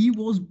season, but he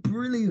was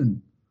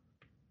brilliant.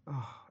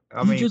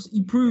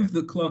 He proved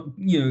that Clark,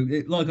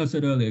 like I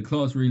said earlier,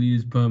 class really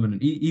is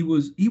permanent. He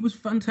was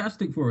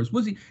fantastic for us.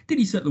 Did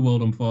he set the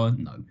world on fire?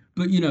 No,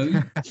 but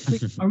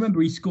I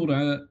remember he scored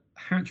a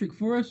hat trick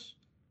for us.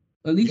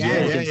 At least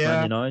against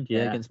Man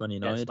United. Against Man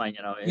United.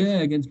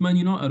 Against Man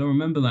United. I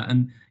remember that,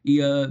 and he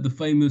the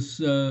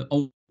famous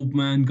old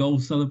man goal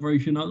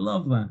celebration. I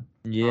love that.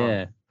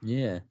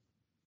 Yeah.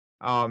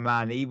 Oh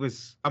man, he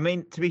was. I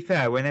mean, to be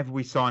fair, whenever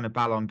we sign a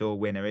Ballon d'Or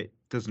winner, it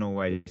doesn't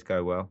always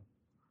go well.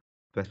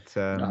 But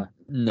no.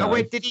 Oh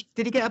wait, did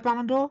he get a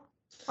Ballon d'Or?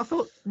 I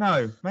thought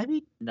no,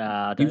 maybe.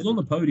 Nah, he was on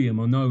the podium.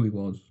 I know he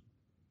was.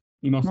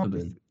 He must have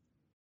been.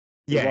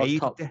 Yeah, he was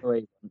top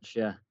three once.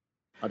 Yeah,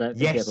 I don't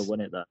think he ever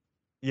won it though.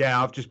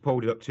 Yeah, I've just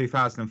pulled it up.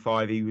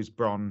 2005, he was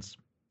bronze,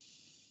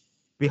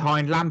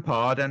 behind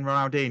Lampard and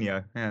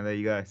Ronaldinho. Yeah, there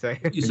you go. So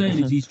you're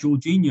saying he's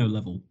Jorginho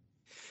level?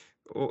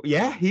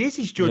 Yeah, he is.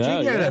 He's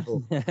Jorginho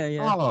level.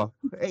 Yeah. Oh,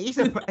 he's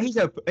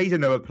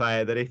another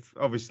player that if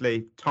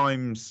obviously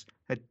times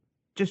had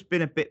just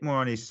been a bit more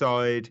on his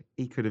side,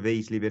 he could have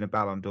easily been a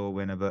Ballon d'Or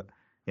winner. But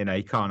you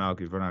can't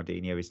argue with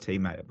Ronaldinho, his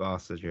teammate at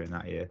Barca during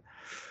that year.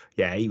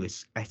 Yeah,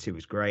 Eto'o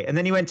was great. And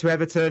then he went to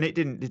Everton. It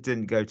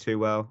didn't go too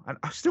well. And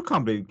I still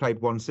can't believe he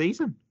played one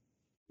season.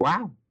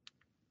 Wow.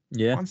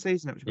 Yeah. One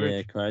season at Bridge.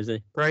 Yeah,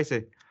 crazy.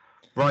 Crazy.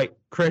 Right,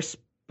 Chris,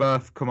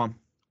 Berth, come on.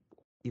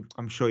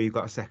 I'm sure you've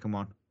got a second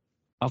one.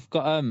 I've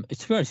got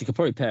to be honest, you could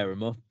probably pair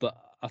them up, but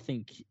I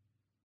think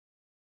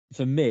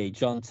for me,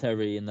 John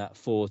Terry in that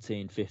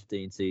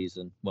 14-15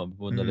 season when we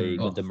won the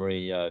league under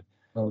Mourinho.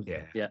 Oh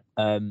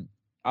Yeah.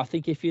 I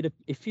think if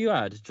you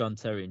had John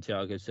Terry and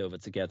Thiago Silva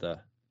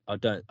together, I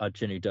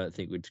genuinely don't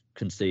think we'd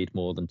concede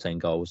more than 10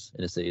 goals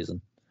in a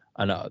season.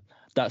 And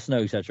that's no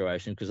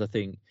exaggeration because I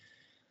think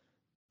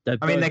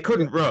they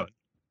couldn't run.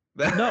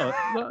 No,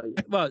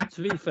 well,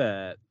 to be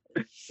fair,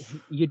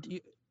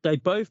 they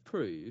both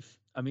prove.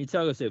 I mean,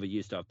 Thiago Silva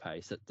used to have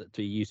pace. That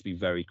he used to be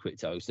very quick.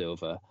 Thiago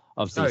Silva,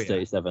 obviously, he's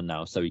 37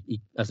 now, so he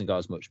hasn't got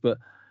as much. But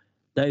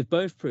they've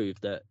both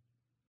proved that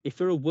if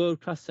you're a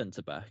world-class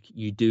centre-back,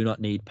 you do not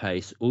need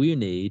pace. All you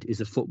need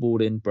is a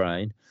footballing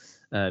brain.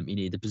 You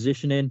need the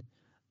positioning,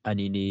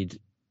 and you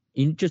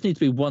just need to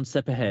be one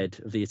step ahead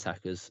of the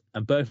attackers.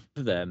 And both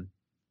of them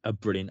are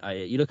brilliant at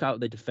it. You look how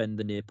they defend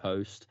the near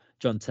post.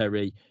 John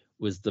Terry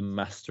was the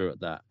master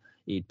at that.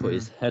 He'd put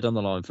his head on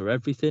the line for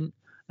everything.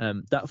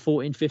 That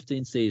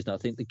 14-15 season, I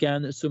think the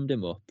game that summed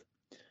him up,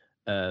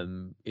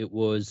 it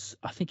was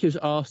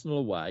Arsenal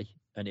away,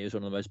 and it was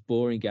one of the most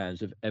boring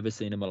games I've ever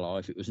seen in my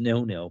life. It was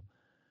 0-0.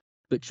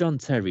 But John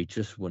Terry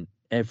just won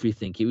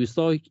everything. It was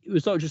like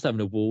just having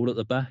a wall at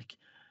the back.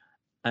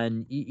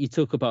 And you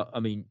talk about, I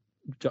mean,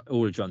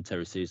 all of John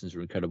Terry's seasons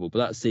were incredible, but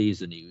that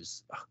season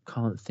I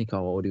can't think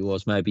how old he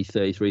was, maybe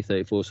 33,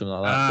 34, something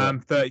like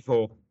that.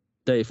 34.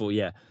 34,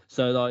 yeah.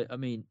 So,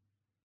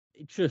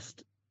 it's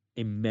just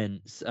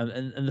immense.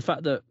 And the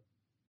fact that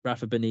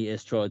Rafa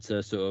Benitez tried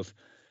to sort of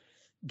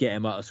get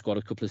him out of squad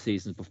a couple of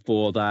seasons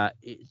before that,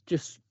 it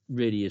just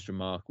really is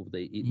remarkable that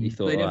he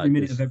thought played every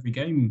minute of every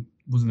game,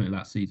 wasn't it,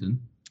 last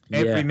season?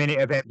 Every minute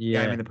of every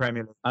game in the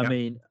Premier League. I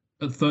mean,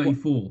 at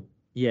 34.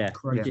 Yeah,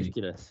 Crazy.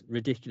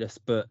 ridiculous.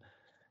 But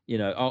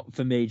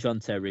for me, John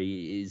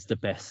Terry is the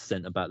best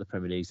centre back the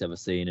Premier League's ever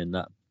seen, and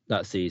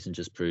that season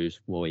just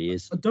proves what he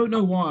is. I don't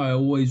know why I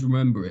always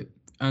remember it,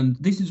 and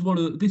this is one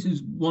of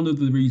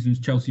the reasons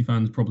Chelsea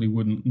fans probably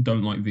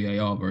don't like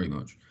VAR very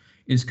much,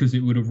 is because it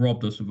would have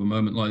robbed us of a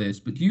moment like this.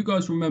 But do you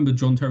guys remember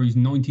John Terry's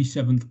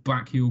 97th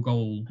back heel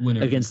goal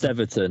winner against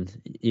Everton?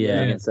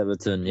 Yeah, against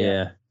Everton.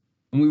 Yeah.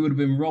 And we would have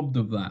been robbed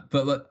of that.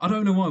 But I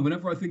don't know why.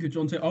 Whenever I think of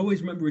John Terry, I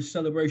always remember his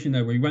celebration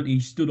there where he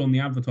stood on the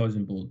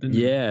advertising board, didn't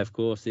he? Yeah, of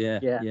course. Yeah.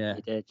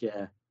 He did.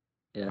 Yeah.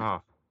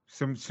 Oh,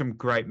 some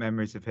great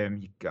memories of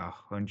him.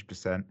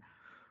 100%.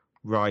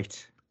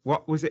 Right.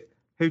 What was it?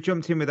 Who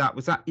jumped in with that?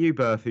 Was that you,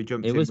 Berth, who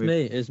jumped in with?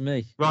 It was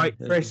me. Right,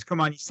 Chris, come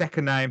on, your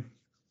second name.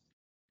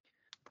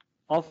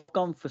 I've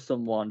gone for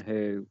someone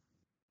who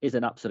is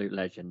an absolute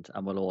legend,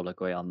 and we'll all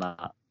agree on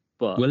that.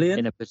 But Willian?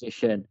 in a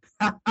position...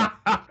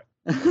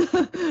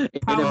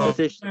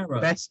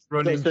 Best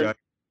running joke,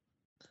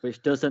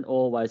 which doesn't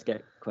always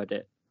get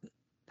credit.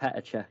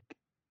 Petr Cech.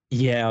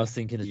 Yeah, I was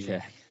thinking of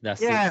Cech. That's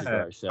such a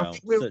great shout.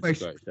 Such a great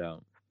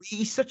shout.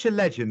 He's such a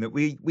legend that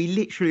we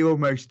literally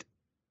almost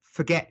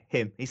forget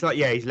him. He's like,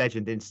 he's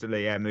legend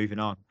instantly. Yeah, moving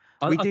on.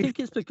 I think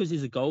it's because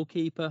he's a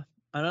goalkeeper.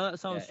 I know that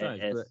sounds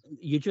strange, but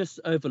you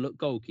just overlook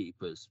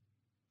goalkeepers.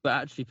 But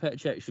actually, Petr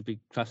Cech should be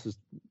classed as,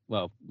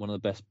 well, one of the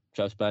best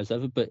Chelsea players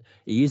ever, but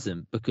he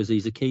isn't because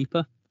he's a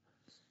keeper.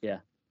 Yeah,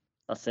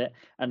 that's it.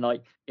 And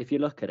if you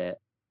look at it,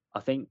 I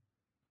think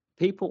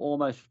people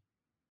almost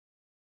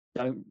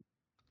don't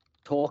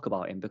talk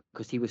about him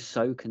because he was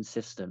so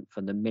consistent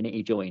from the minute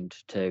he joined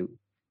to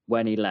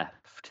when he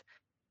left.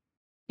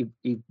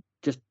 He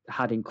just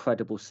had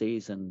incredible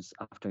seasons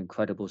after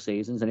incredible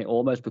seasons, and it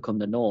almost become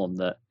the norm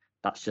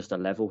that's just a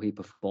level he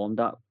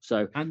performed at.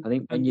 So I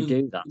think when you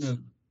do that,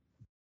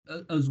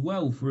 as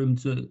well, for him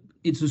to,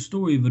 it's a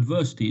story of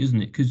adversity,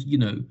 isn't it? Because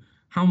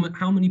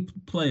how many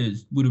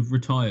players would have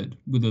retired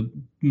with a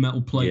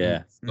metal plate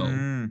on his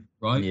skull,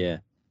 right? Yeah.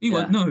 He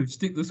went, no,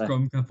 stick the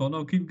scrum cap on,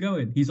 I'll keep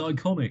going. He's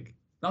iconic.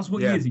 That's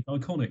what he is. He's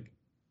iconic.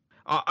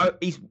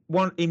 He's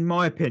one, in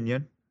my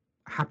opinion,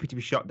 happy to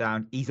be shot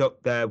down. He's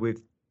up there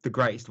with the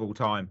greatest of all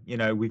time.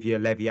 With your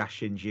Levi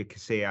Ashins, your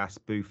Casillas,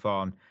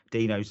 Buffon,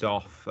 Dino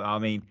Zoff. I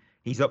mean,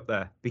 he's up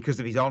there because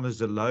of his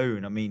honours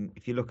alone. I mean,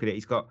 if you look at it,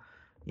 he's got,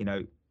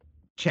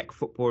 Czech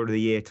Footballer of the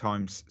Year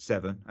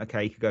 ×7.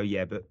 Okay, you could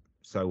go, but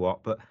so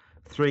what? But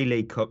 3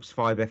 League Cups,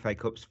 5 FA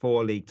Cups,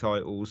 4 league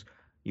titles,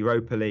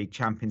 Europa League,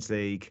 Champions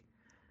League.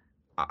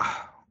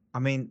 I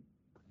mean,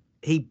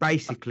 he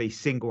basically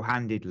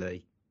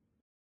single-handedly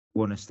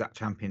won us that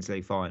Champions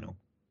League final.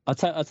 I'll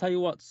tell you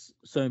what's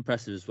so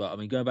impressive as well. I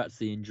mean, going back to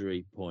the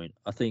injury point,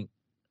 I think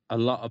a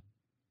lot of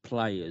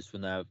players,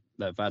 when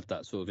they've had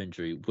that sort of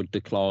injury, would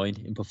decline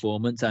in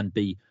performance and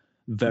be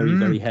very,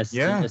 very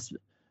hesitant. Yeah.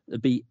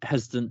 Be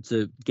hesitant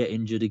to get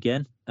injured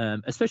again,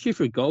 especially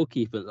for a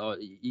goalkeeper.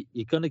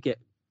 You're going to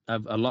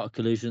have a lot of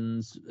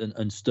collisions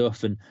and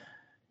stuff, and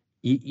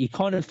you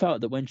kind of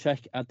felt that when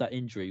Cech had that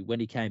injury,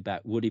 when he came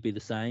back, would he be the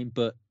same?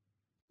 But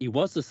he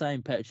was the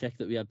same Petr Cech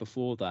that we had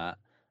before that,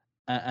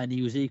 and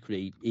he was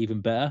equally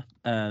even better.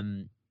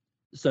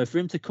 So for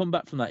him to come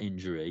back from that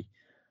injury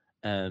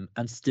and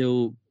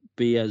still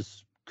be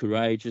as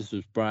courageous,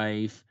 as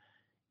brave,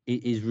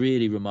 it is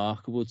really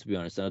remarkable, to be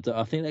honest. And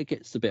I think that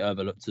gets a bit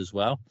overlooked as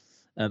well.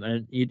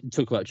 And you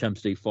talk about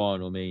Champions League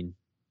final. I mean,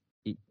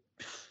 you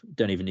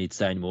don't even need to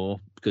say anymore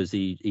because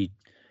he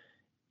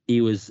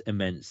was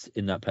immense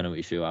in that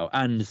penalty shootout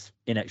and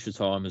in extra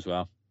time as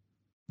well.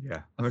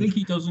 Yeah, I think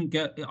he doesn't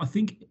get. I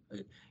think,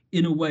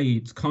 in a way,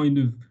 it's kind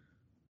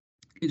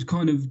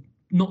of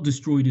not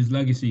destroyed his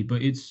legacy,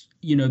 but it's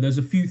there's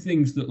a few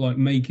things that like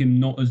make him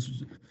not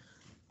as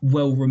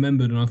well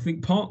remembered, and I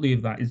think partly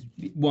of that is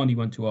one, he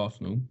went to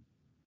Arsenal,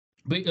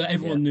 but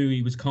everyone knew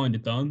he was kind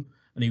of done,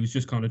 and he was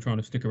just kind of trying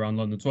to stick around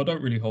London. So I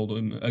don't really hold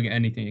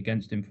anything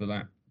against him for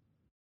that.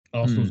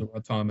 Arsenal's a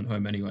retirement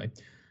home anyway.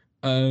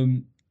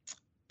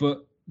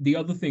 But the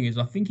other thing is,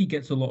 I think he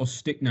gets a lot of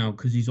stick now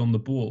because he's on the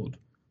board.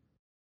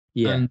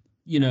 Yeah. And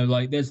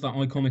like there's that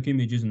iconic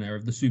image, isn't there,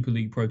 of the Super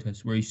League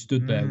protests where he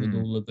stood there with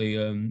all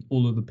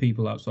of the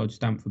people outside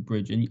Stamford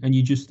Bridge, and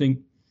you just think,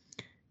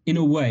 in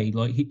a way,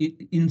 like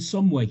in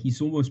some way,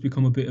 he's almost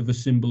become a bit of a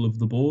symbol of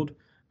the board,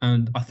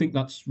 and I think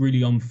that's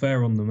really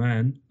unfair on the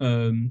man,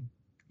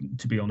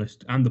 to be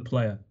honest, and the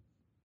player.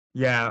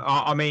 Yeah,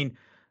 I mean,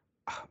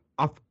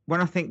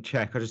 when I think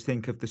Czech, I just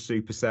think of the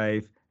super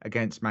save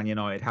against Man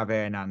United,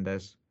 Javier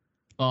Hernandez.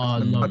 Oh, I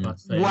love that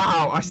save.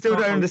 Wow, I still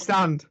don't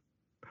understand.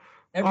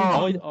 I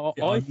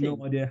have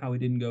no idea how it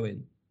didn't go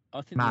in.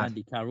 I think the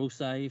Andy Carroll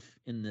save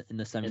in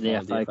the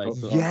semi-final.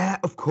 Yeah,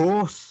 of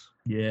course.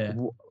 Yeah.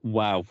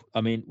 Wow. I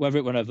mean, whether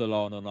it went over the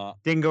line or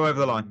not. Didn't go over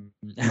the line.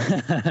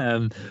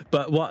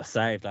 But what a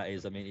save that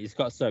is. I mean, he's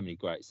got so many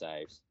great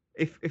saves.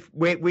 If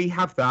we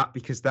have that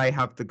because they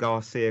have the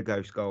Garcia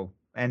ghost goal.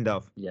 End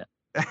of. Yeah.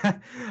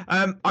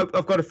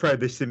 I've got to throw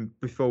this in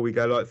before we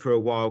go like for a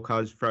wild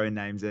card, throwing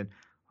names in.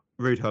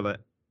 Ruud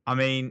Gullit. I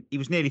mean, he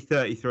was nearly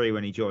 33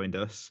 when he joined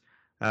us.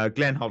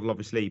 Glenn Hoddle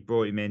obviously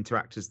brought him in to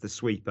act as the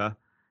sweeper.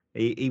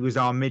 He was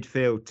our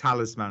midfield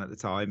talisman at the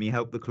time. He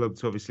helped the club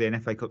to obviously an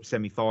FA Cup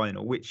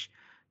semi-final, which,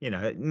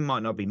 it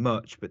might not be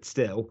much, but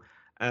still.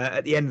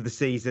 At the end of the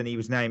season, he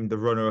was named the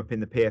runner-up in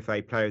the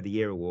PFA Player of the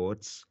Year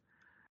awards.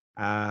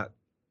 Eric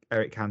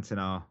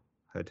Cantona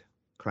had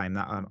claimed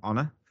that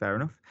honour. Fair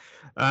enough.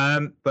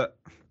 But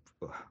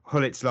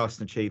Hullit's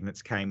last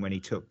achievements came when he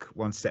took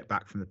one step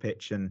back from the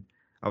pitch, and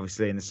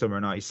obviously in the summer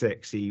of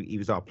 '96, he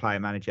was our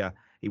player manager.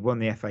 He won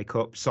the FA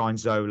Cup, signed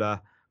Zola,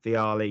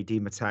 Vialli, Di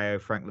Matteo,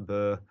 Frank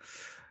Leboeuf,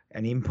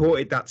 and he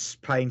imported that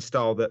playing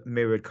style that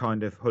mirrored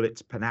kind of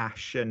Hullit's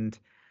panache. And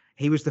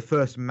he was the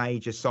first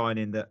major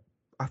signing that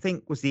I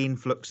think was the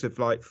influx of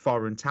like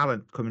foreign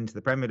talent coming to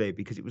the Premier League,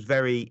 because it was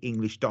very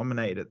English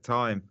dominated at the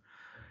time.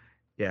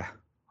 Yeah,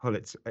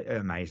 Hullit's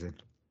amazing.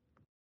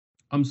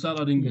 I'm sad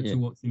I didn't get to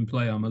watch him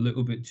play. I'm a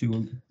little bit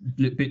too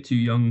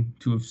young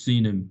to have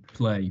seen him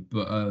play,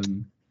 but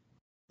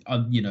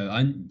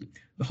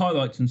the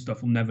highlights and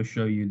stuff will never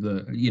show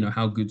you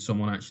how good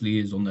someone actually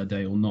is on their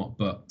day or not.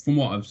 But from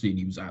what I've seen,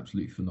 he was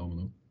absolutely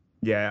phenomenal.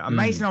 Yeah,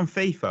 amazing on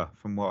FIFA,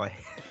 from what I...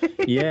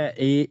 Yeah,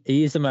 he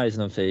is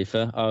amazing on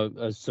FIFA.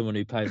 As someone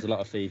who plays a lot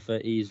of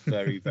FIFA, he's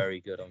very,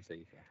 very good on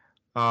FIFA.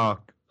 Oh,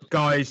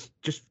 guys,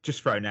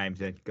 just throw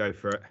names in. Go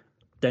for it.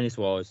 Dennis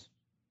Wise.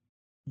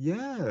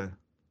 Yeah.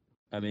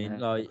 I mean,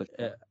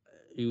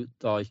 he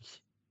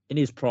in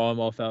his prime,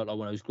 I felt like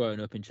when I was growing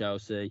up in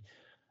Chelsea,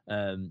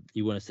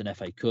 he won us an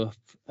FA Cup.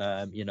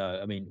 I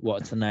mean,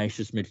 what a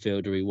tenacious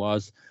midfielder he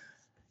was.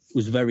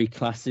 Was very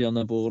classy on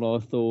the ball, I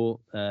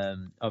thought.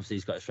 Obviously,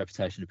 he's got his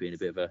reputation of being a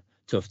bit of a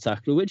tough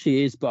tackler, which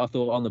he is, but I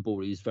thought on the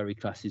ball he's very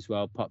classy as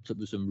well. Popped up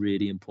with some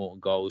really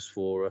important goals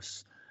for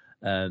us.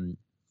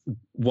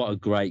 What a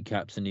great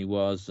captain he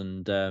was.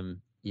 And,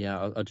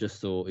 I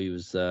just thought he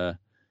was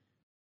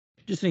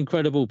just an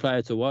incredible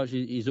player to watch.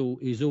 He's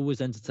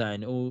always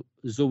entertaining.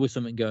 There's always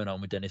something going on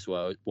with Dennis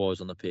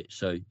Wise on the pitch,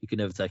 so you can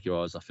never take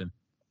your eyes off him.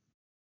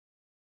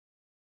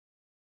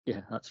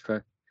 Yeah, that's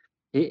true.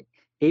 He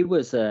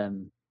was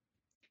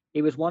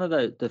one of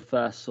the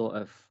first sort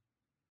of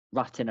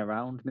ratting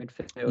around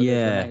midfielders.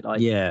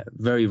 Yeah,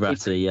 very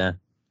ratty. Yeah,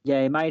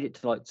 he made it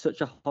to like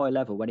such a high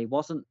level when he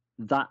wasn't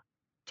that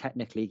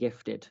technically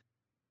gifted,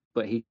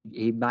 but he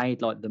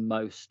made like the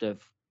most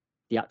of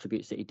the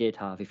attributes that he did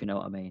have, if you know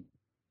what I mean.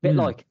 Bit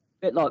like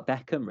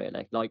Beckham,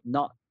 really, like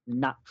not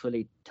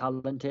naturally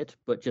talented,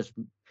 but just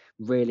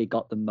really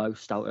got the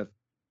most out of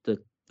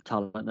the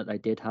talent that they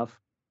did have.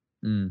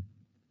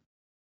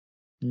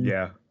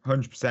 Yeah,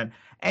 100%.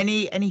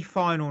 Any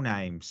final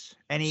names?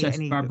 Any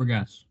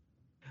Fabregas.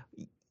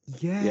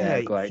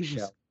 Yeah, great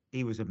shout.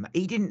 He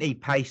he didn't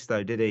need pace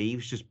though, did he? He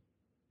was just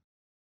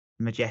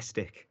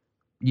majestic.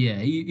 Yeah,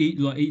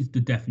 he's the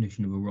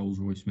definition of a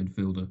Rolls-Royce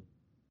midfielder.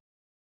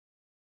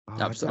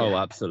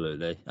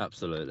 Absolutely.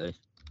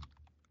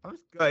 I was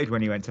gutted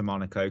when he went to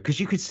Monaco, because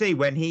you could see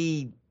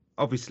when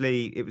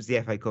obviously it was the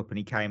FA Cup and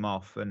he came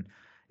off and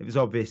it was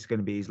obvious going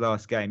to be his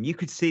last game. You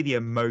could see the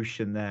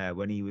emotion there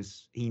when he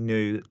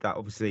knew that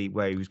obviously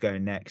where he was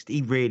going next.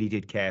 He really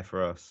did care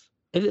for us.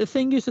 The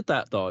thing is with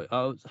that though,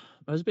 I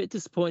was a bit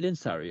disappointed in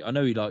Sarri. I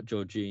know he liked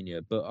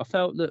Jorginho, but I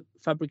felt that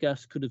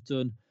Fabregas could have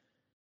done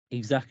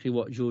exactly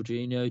what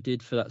Jorginho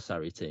did for that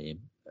Sarri team.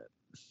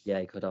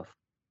 Yeah, he could have.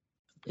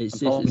 It's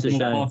a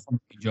shame.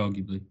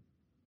 Arguably.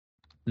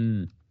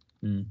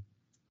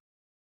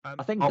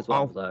 I think as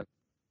well, though,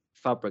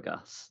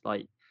 Fabregas,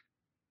 like,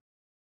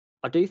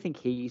 I do think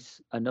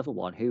he's another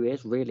one who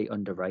is really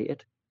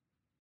underrated.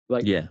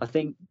 Like, Yeah. I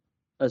think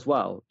as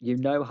well, you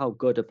know how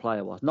good a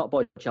player was, not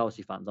by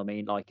Chelsea fans, I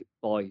mean, like,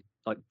 by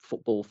like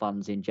football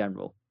fans in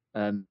general.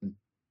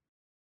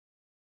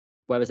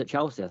 Whereas at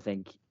Chelsea, I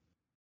think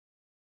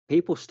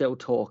people still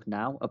talk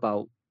now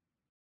about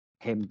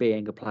him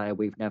being a player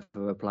we've never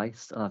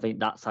replaced. And I think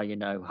that's how you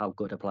know how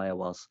good a player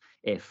was.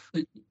 If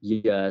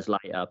years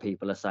later,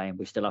 people are saying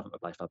we still haven't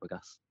replaced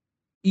Fabregas.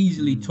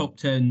 Easily top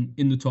 10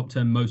 in the top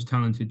 10 most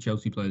talented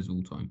Chelsea players of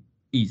all time.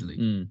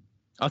 Easily.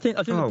 I think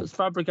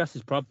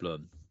Fabregas's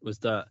problem was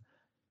that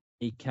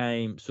he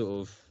came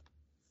sort of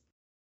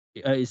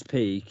at his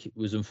peak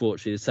was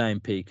unfortunately the same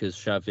peak as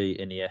Xavi,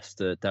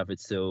 Iniesta, David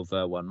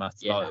Silva, Juan Mata,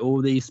 like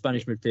all these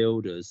Spanish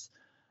midfielders.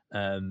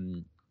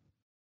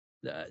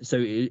 So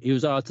he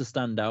was hard to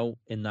stand out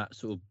in that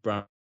sort of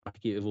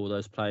bracket of all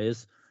those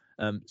players.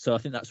 So I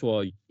think that's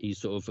why he's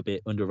sort of a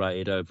bit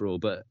underrated overall.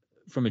 But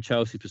from a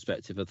Chelsea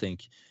perspective, I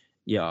think,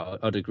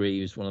 I'd agree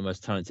he was one of the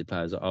most talented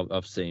players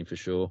I've seen for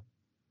sure.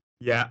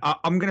 Yeah,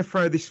 I'm going to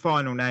throw this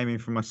final name in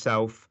for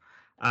myself.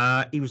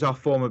 He was our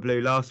former Blue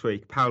last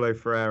week, Paulo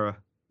Ferreira.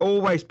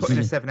 Always putting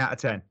a 7 out of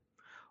 10.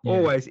 Yeah.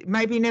 Always.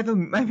 Maybe never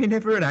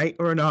an 8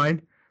 or a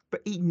 9,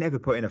 but he never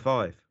put in a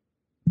 5.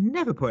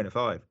 Never put in a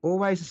 5.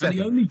 Always a 7. And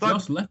he only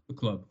just left the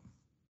club.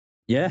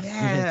 Yeah.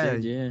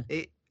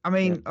 I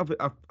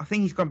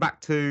think he's gone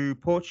back to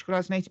Portugal,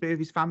 hasn't he, to be with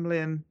his family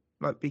and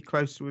like be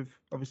close with.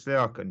 Obviously,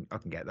 I can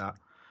get that.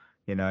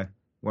 You know,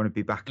 want to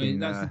be back in.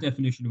 That's the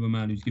definition of a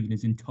man who's given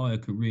his entire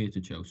career to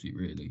Chelsea,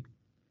 really.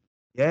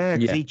 Yeah,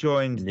 because he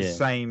joined the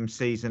same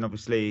season.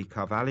 Obviously,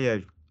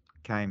 Carvalho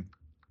came.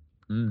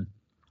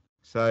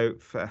 So,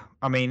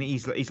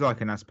 he's like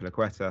an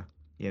Azpilicueta.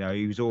 You know,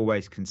 he was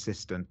always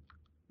consistent.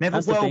 Never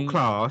world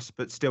class,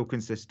 but still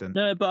consistent.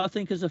 No, but I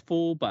think as a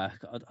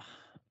fullback,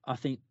 I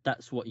think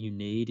that's what you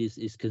need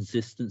is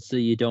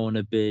consistency. You don't want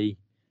to be,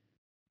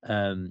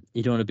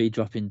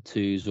 dropping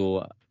 2s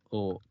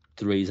or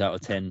 3s out of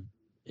 10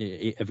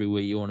 every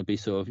week. You want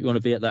to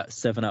be at that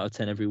 7 out of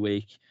 10 every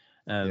week.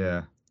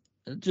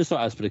 Just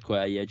like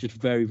Azpilicueta, just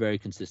very, very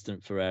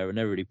consistent. Ferreira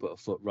never really put a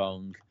foot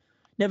wrong.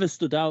 Never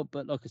stood out,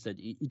 but like I said,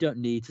 you don't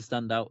need to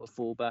stand out at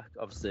fullback.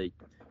 Obviously,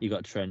 you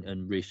got Trent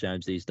and Reece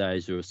James these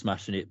days who are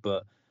smashing it,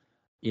 but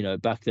you know,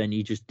 back then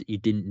you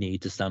didn't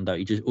need to stand out.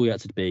 All you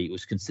had to be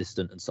was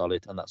consistent and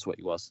solid, and that's what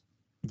he was.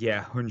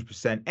 Yeah,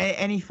 100%.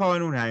 Any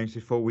final names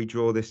before we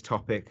draw this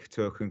topic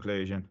to a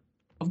conclusion?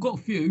 I've got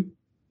a few.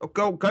 Oh,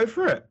 go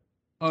for it.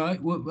 All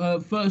right. Well,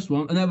 first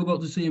one, I never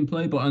got to see him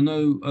play, but I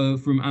know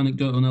from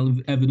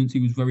anecdotal evidence he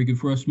was very good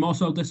for us.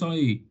 Marcel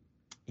Desailly.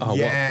 Oh,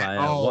 yeah.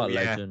 What a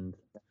legend.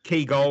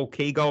 Key goal.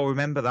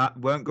 Remember that?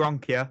 Weren't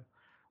Gronkia.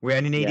 We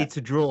only needed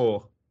to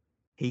draw.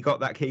 He got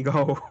that key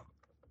goal.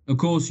 Of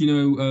course, you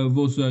know, we've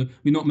also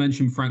not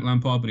mentioned Frank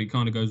Lampard, but it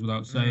kind of goes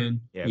without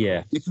saying.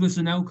 Yeah. Nicholas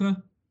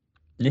Anelka.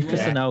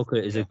 Nicholas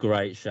Anelka is a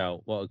great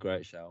shout. What a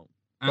great shout.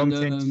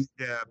 And,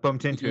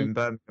 bumped into him in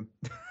Birmingham.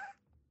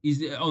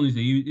 He's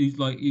honestly, he's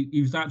like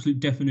he was the absolute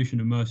definition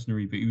of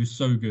mercenary, but he was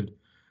so good.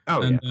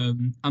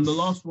 And the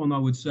last one I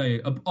would say,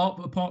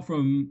 apart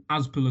from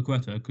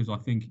Azpilicueta, because I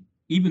think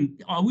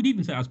I would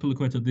even say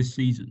Azpilicueta this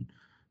season,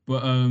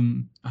 but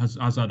has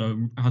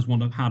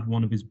had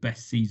one of his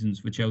best seasons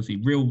for Chelsea.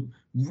 Real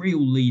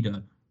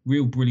leader,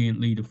 real brilliant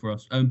leader for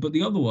us. But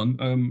the other one,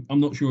 I'm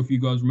not sure if you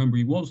guys remember,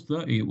 he was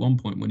 30 at one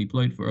point when he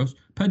played for us.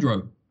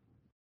 Pedro.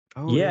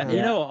 Oh, yeah.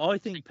 You know what? I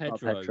think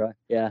Pedro.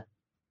 Yeah.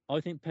 I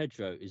think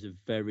Pedro is a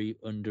very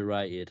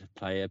underrated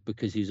player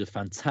because he's a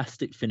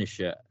fantastic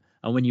finisher.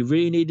 And when you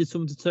really needed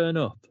someone to turn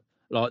up,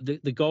 like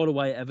the goal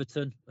away at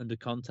Everton under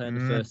Conte in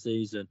the first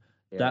season,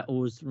 that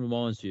always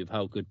reminds you of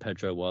how good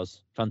Pedro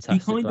was.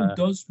 Fantastic. He kind of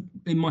does,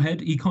 in my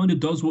head, he kind of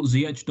does what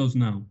Ziyech does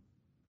now.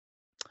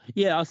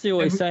 Yeah, I see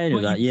what he's saying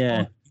with that.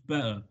 Yeah.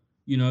 Better.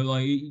 You know,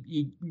 like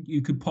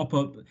you could pop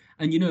up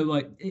and, you know,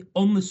 like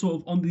on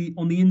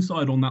the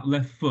inside on that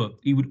left foot,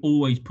 he would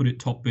always put it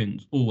top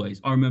bins.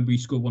 Always. I remember he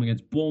scored one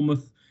against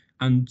Bournemouth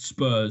and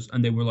Spurs,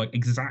 and they were like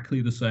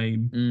exactly the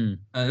same.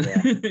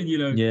 You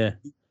know,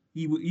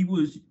 he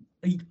was.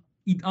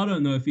 I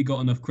don't know if he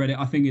got enough credit.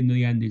 I think in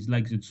the end his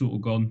legs had sort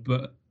of gone,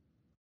 but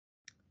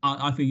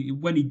I think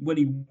when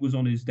he was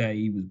on his day,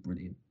 he was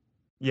brilliant.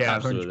 Yeah,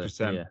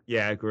 100%.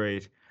 Yeah,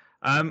 agreed.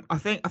 I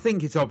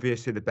think it's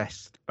obviously the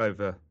best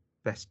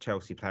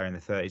Chelsea player in the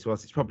 30s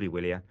was. It's probably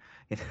Willian.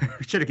 We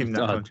should have given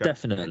that contract.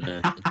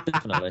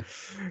 Definitely.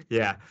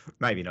 Yeah,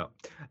 maybe not.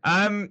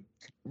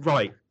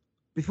 Right.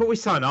 Before we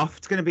sign off,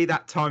 it's going to be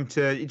that time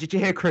to... Did you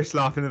hear Chris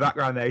laugh in the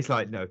background there? He's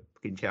like, no,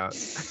 fucking shout.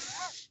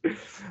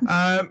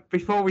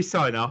 Before we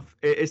sign off,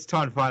 it's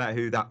time to find out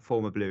who that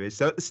former Blue is.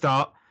 So at the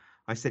start,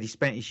 I said he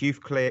spent his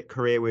youth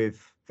career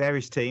with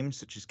various teams,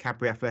 such as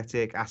Cadbury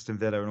Athletic, Aston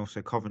Villa, and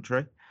also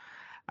Coventry.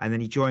 And then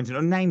he joined an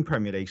unnamed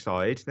Premier League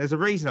side. There's a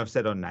reason I've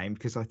said unnamed,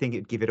 because I think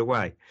it'd give it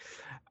away.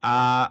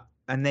 And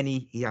then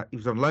he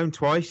was on loan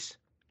twice,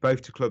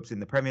 both to clubs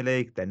in the Premier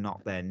League. They're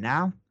not there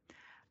now.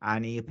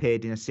 And he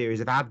appeared in a series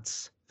of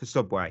ads for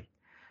Subway.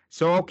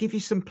 So I'll give you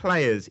some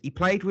players. He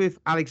played with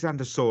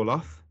Alexander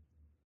Sorloth,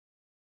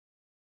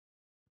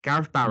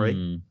 Gareth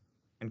Barry,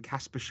 and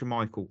Kasper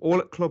Schmeichel, all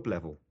at club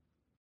level.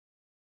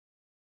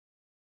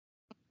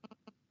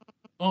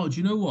 Oh, do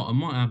you know what? I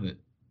might have it.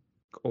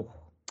 Oh,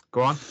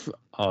 go on.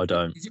 I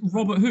don't. Is it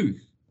Robert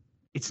Huth?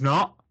 It's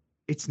not.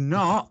 It's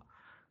not.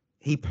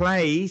 He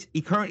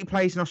currently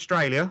plays in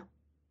Australia.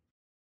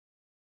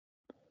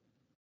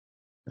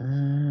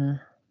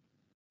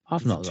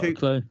 I've not got a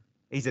clue.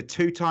 He's a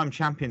 2-time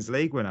Champions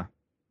League winner.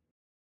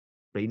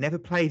 But he never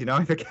played in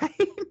either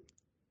game.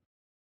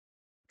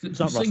 It's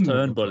not Ross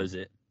Turnbull, is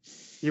it?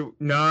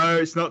 No,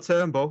 it's not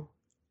Turnbull.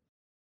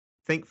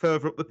 Think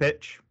further up the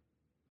pitch.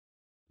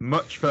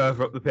 Much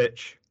further up the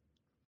pitch.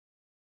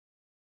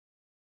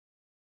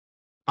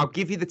 I'll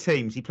give you the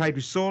teams. He played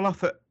with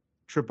Sorloth at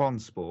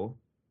Trabzonspor,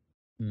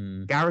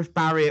 Gareth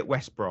Barry at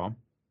West Brom,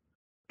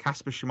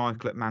 Kasper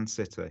Schmeichel at Man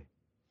City.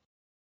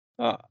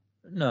 Oh,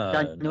 no.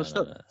 Daniel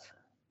Sturridge.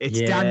 It's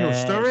Daniel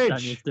Sturridge.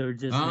 Daniel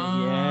Sturridge, isn't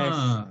it?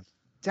 Yes.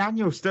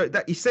 Daniel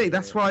Sturridge. You see,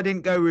 that's why I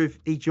didn't go with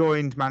he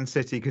joined Man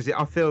City, because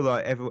I feel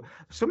like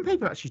some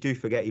people actually do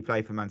forget he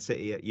played for Man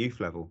City at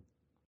youth level.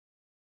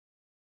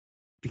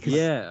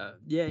 Because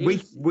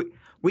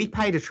we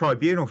paid a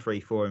tribunal fee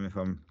for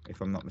him,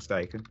 if I'm not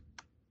mistaken.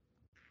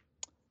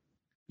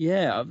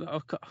 Yeah, I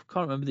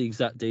can't remember the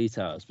exact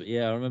details, but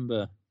yeah, I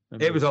remember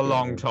it was a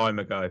long time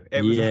ago.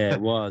 It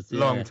was.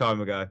 Long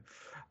time ago.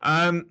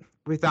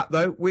 With that,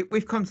 though,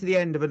 we've come to the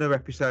end of another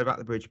episode of At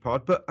the Bridge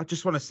Pod, but I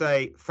just want to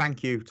say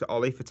thank you to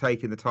Ollie for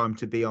taking the time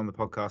to be on the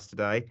podcast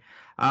today.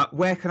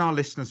 Where can our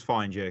listeners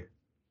find you?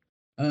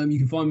 You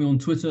can find me on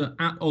Twitter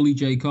at Ollie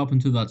J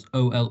Carpenter. That's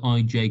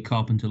OLIJ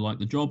Carpenter, like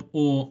the job,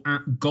 or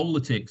at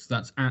Golitics.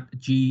 That's at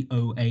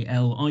GOALITICS.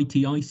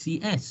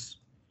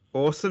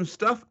 Awesome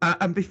stuff.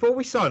 And before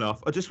we sign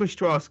off, I just wish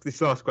to ask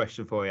this last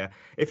question for you.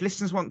 If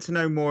listeners want to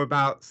know more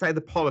about, say, the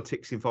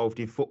politics involved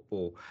in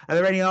football, are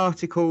there any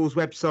articles,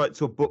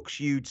 websites, or books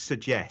you'd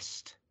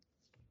suggest?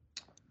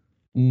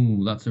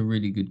 Ooh, that's a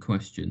really good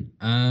question.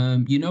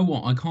 You know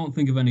what? I can't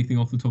think of anything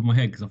off the top of my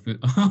head because I've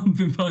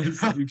been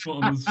basically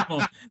put on the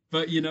spot.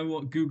 But you know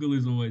what? Google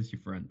is always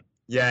your friend.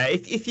 Yeah,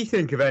 if you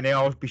think of any,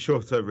 I'll be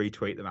sure to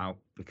retweet them out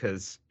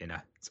because,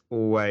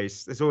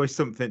 there's always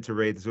something to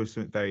read. There's always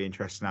something very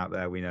interesting out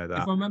there. We know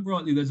that. If I remember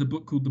rightly, there's a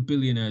book called The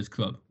Billionaires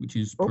Club, which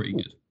is pretty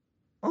good.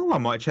 Oh, I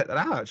might check that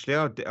out, actually.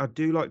 I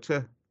do like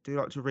to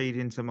read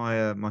into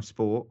my my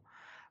sport.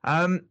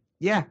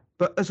 Yeah,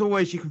 but as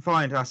always, you can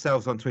find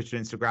ourselves on Twitter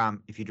and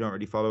Instagram if you don't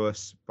already follow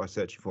us by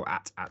searching for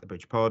at the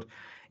Bridge Pod.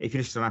 If you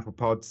listen on Apple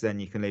Pods,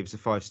 then you can leave us a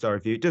 5-star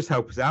review. It does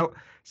help us out,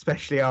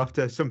 especially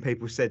after some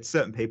people said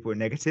certain people were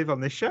negative on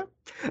this show.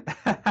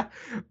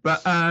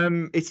 But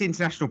it's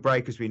international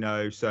break, as we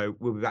know, so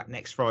we'll be back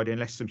next Friday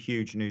unless some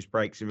huge news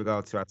breaks in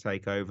regard to our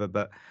takeover.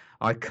 But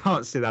I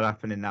can't see that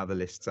happening now the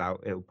list's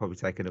out. It'll probably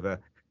take another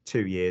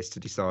 2 years to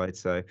decide.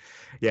 So,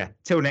 yeah,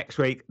 till next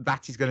week,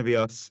 that is going to be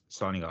us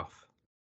signing off.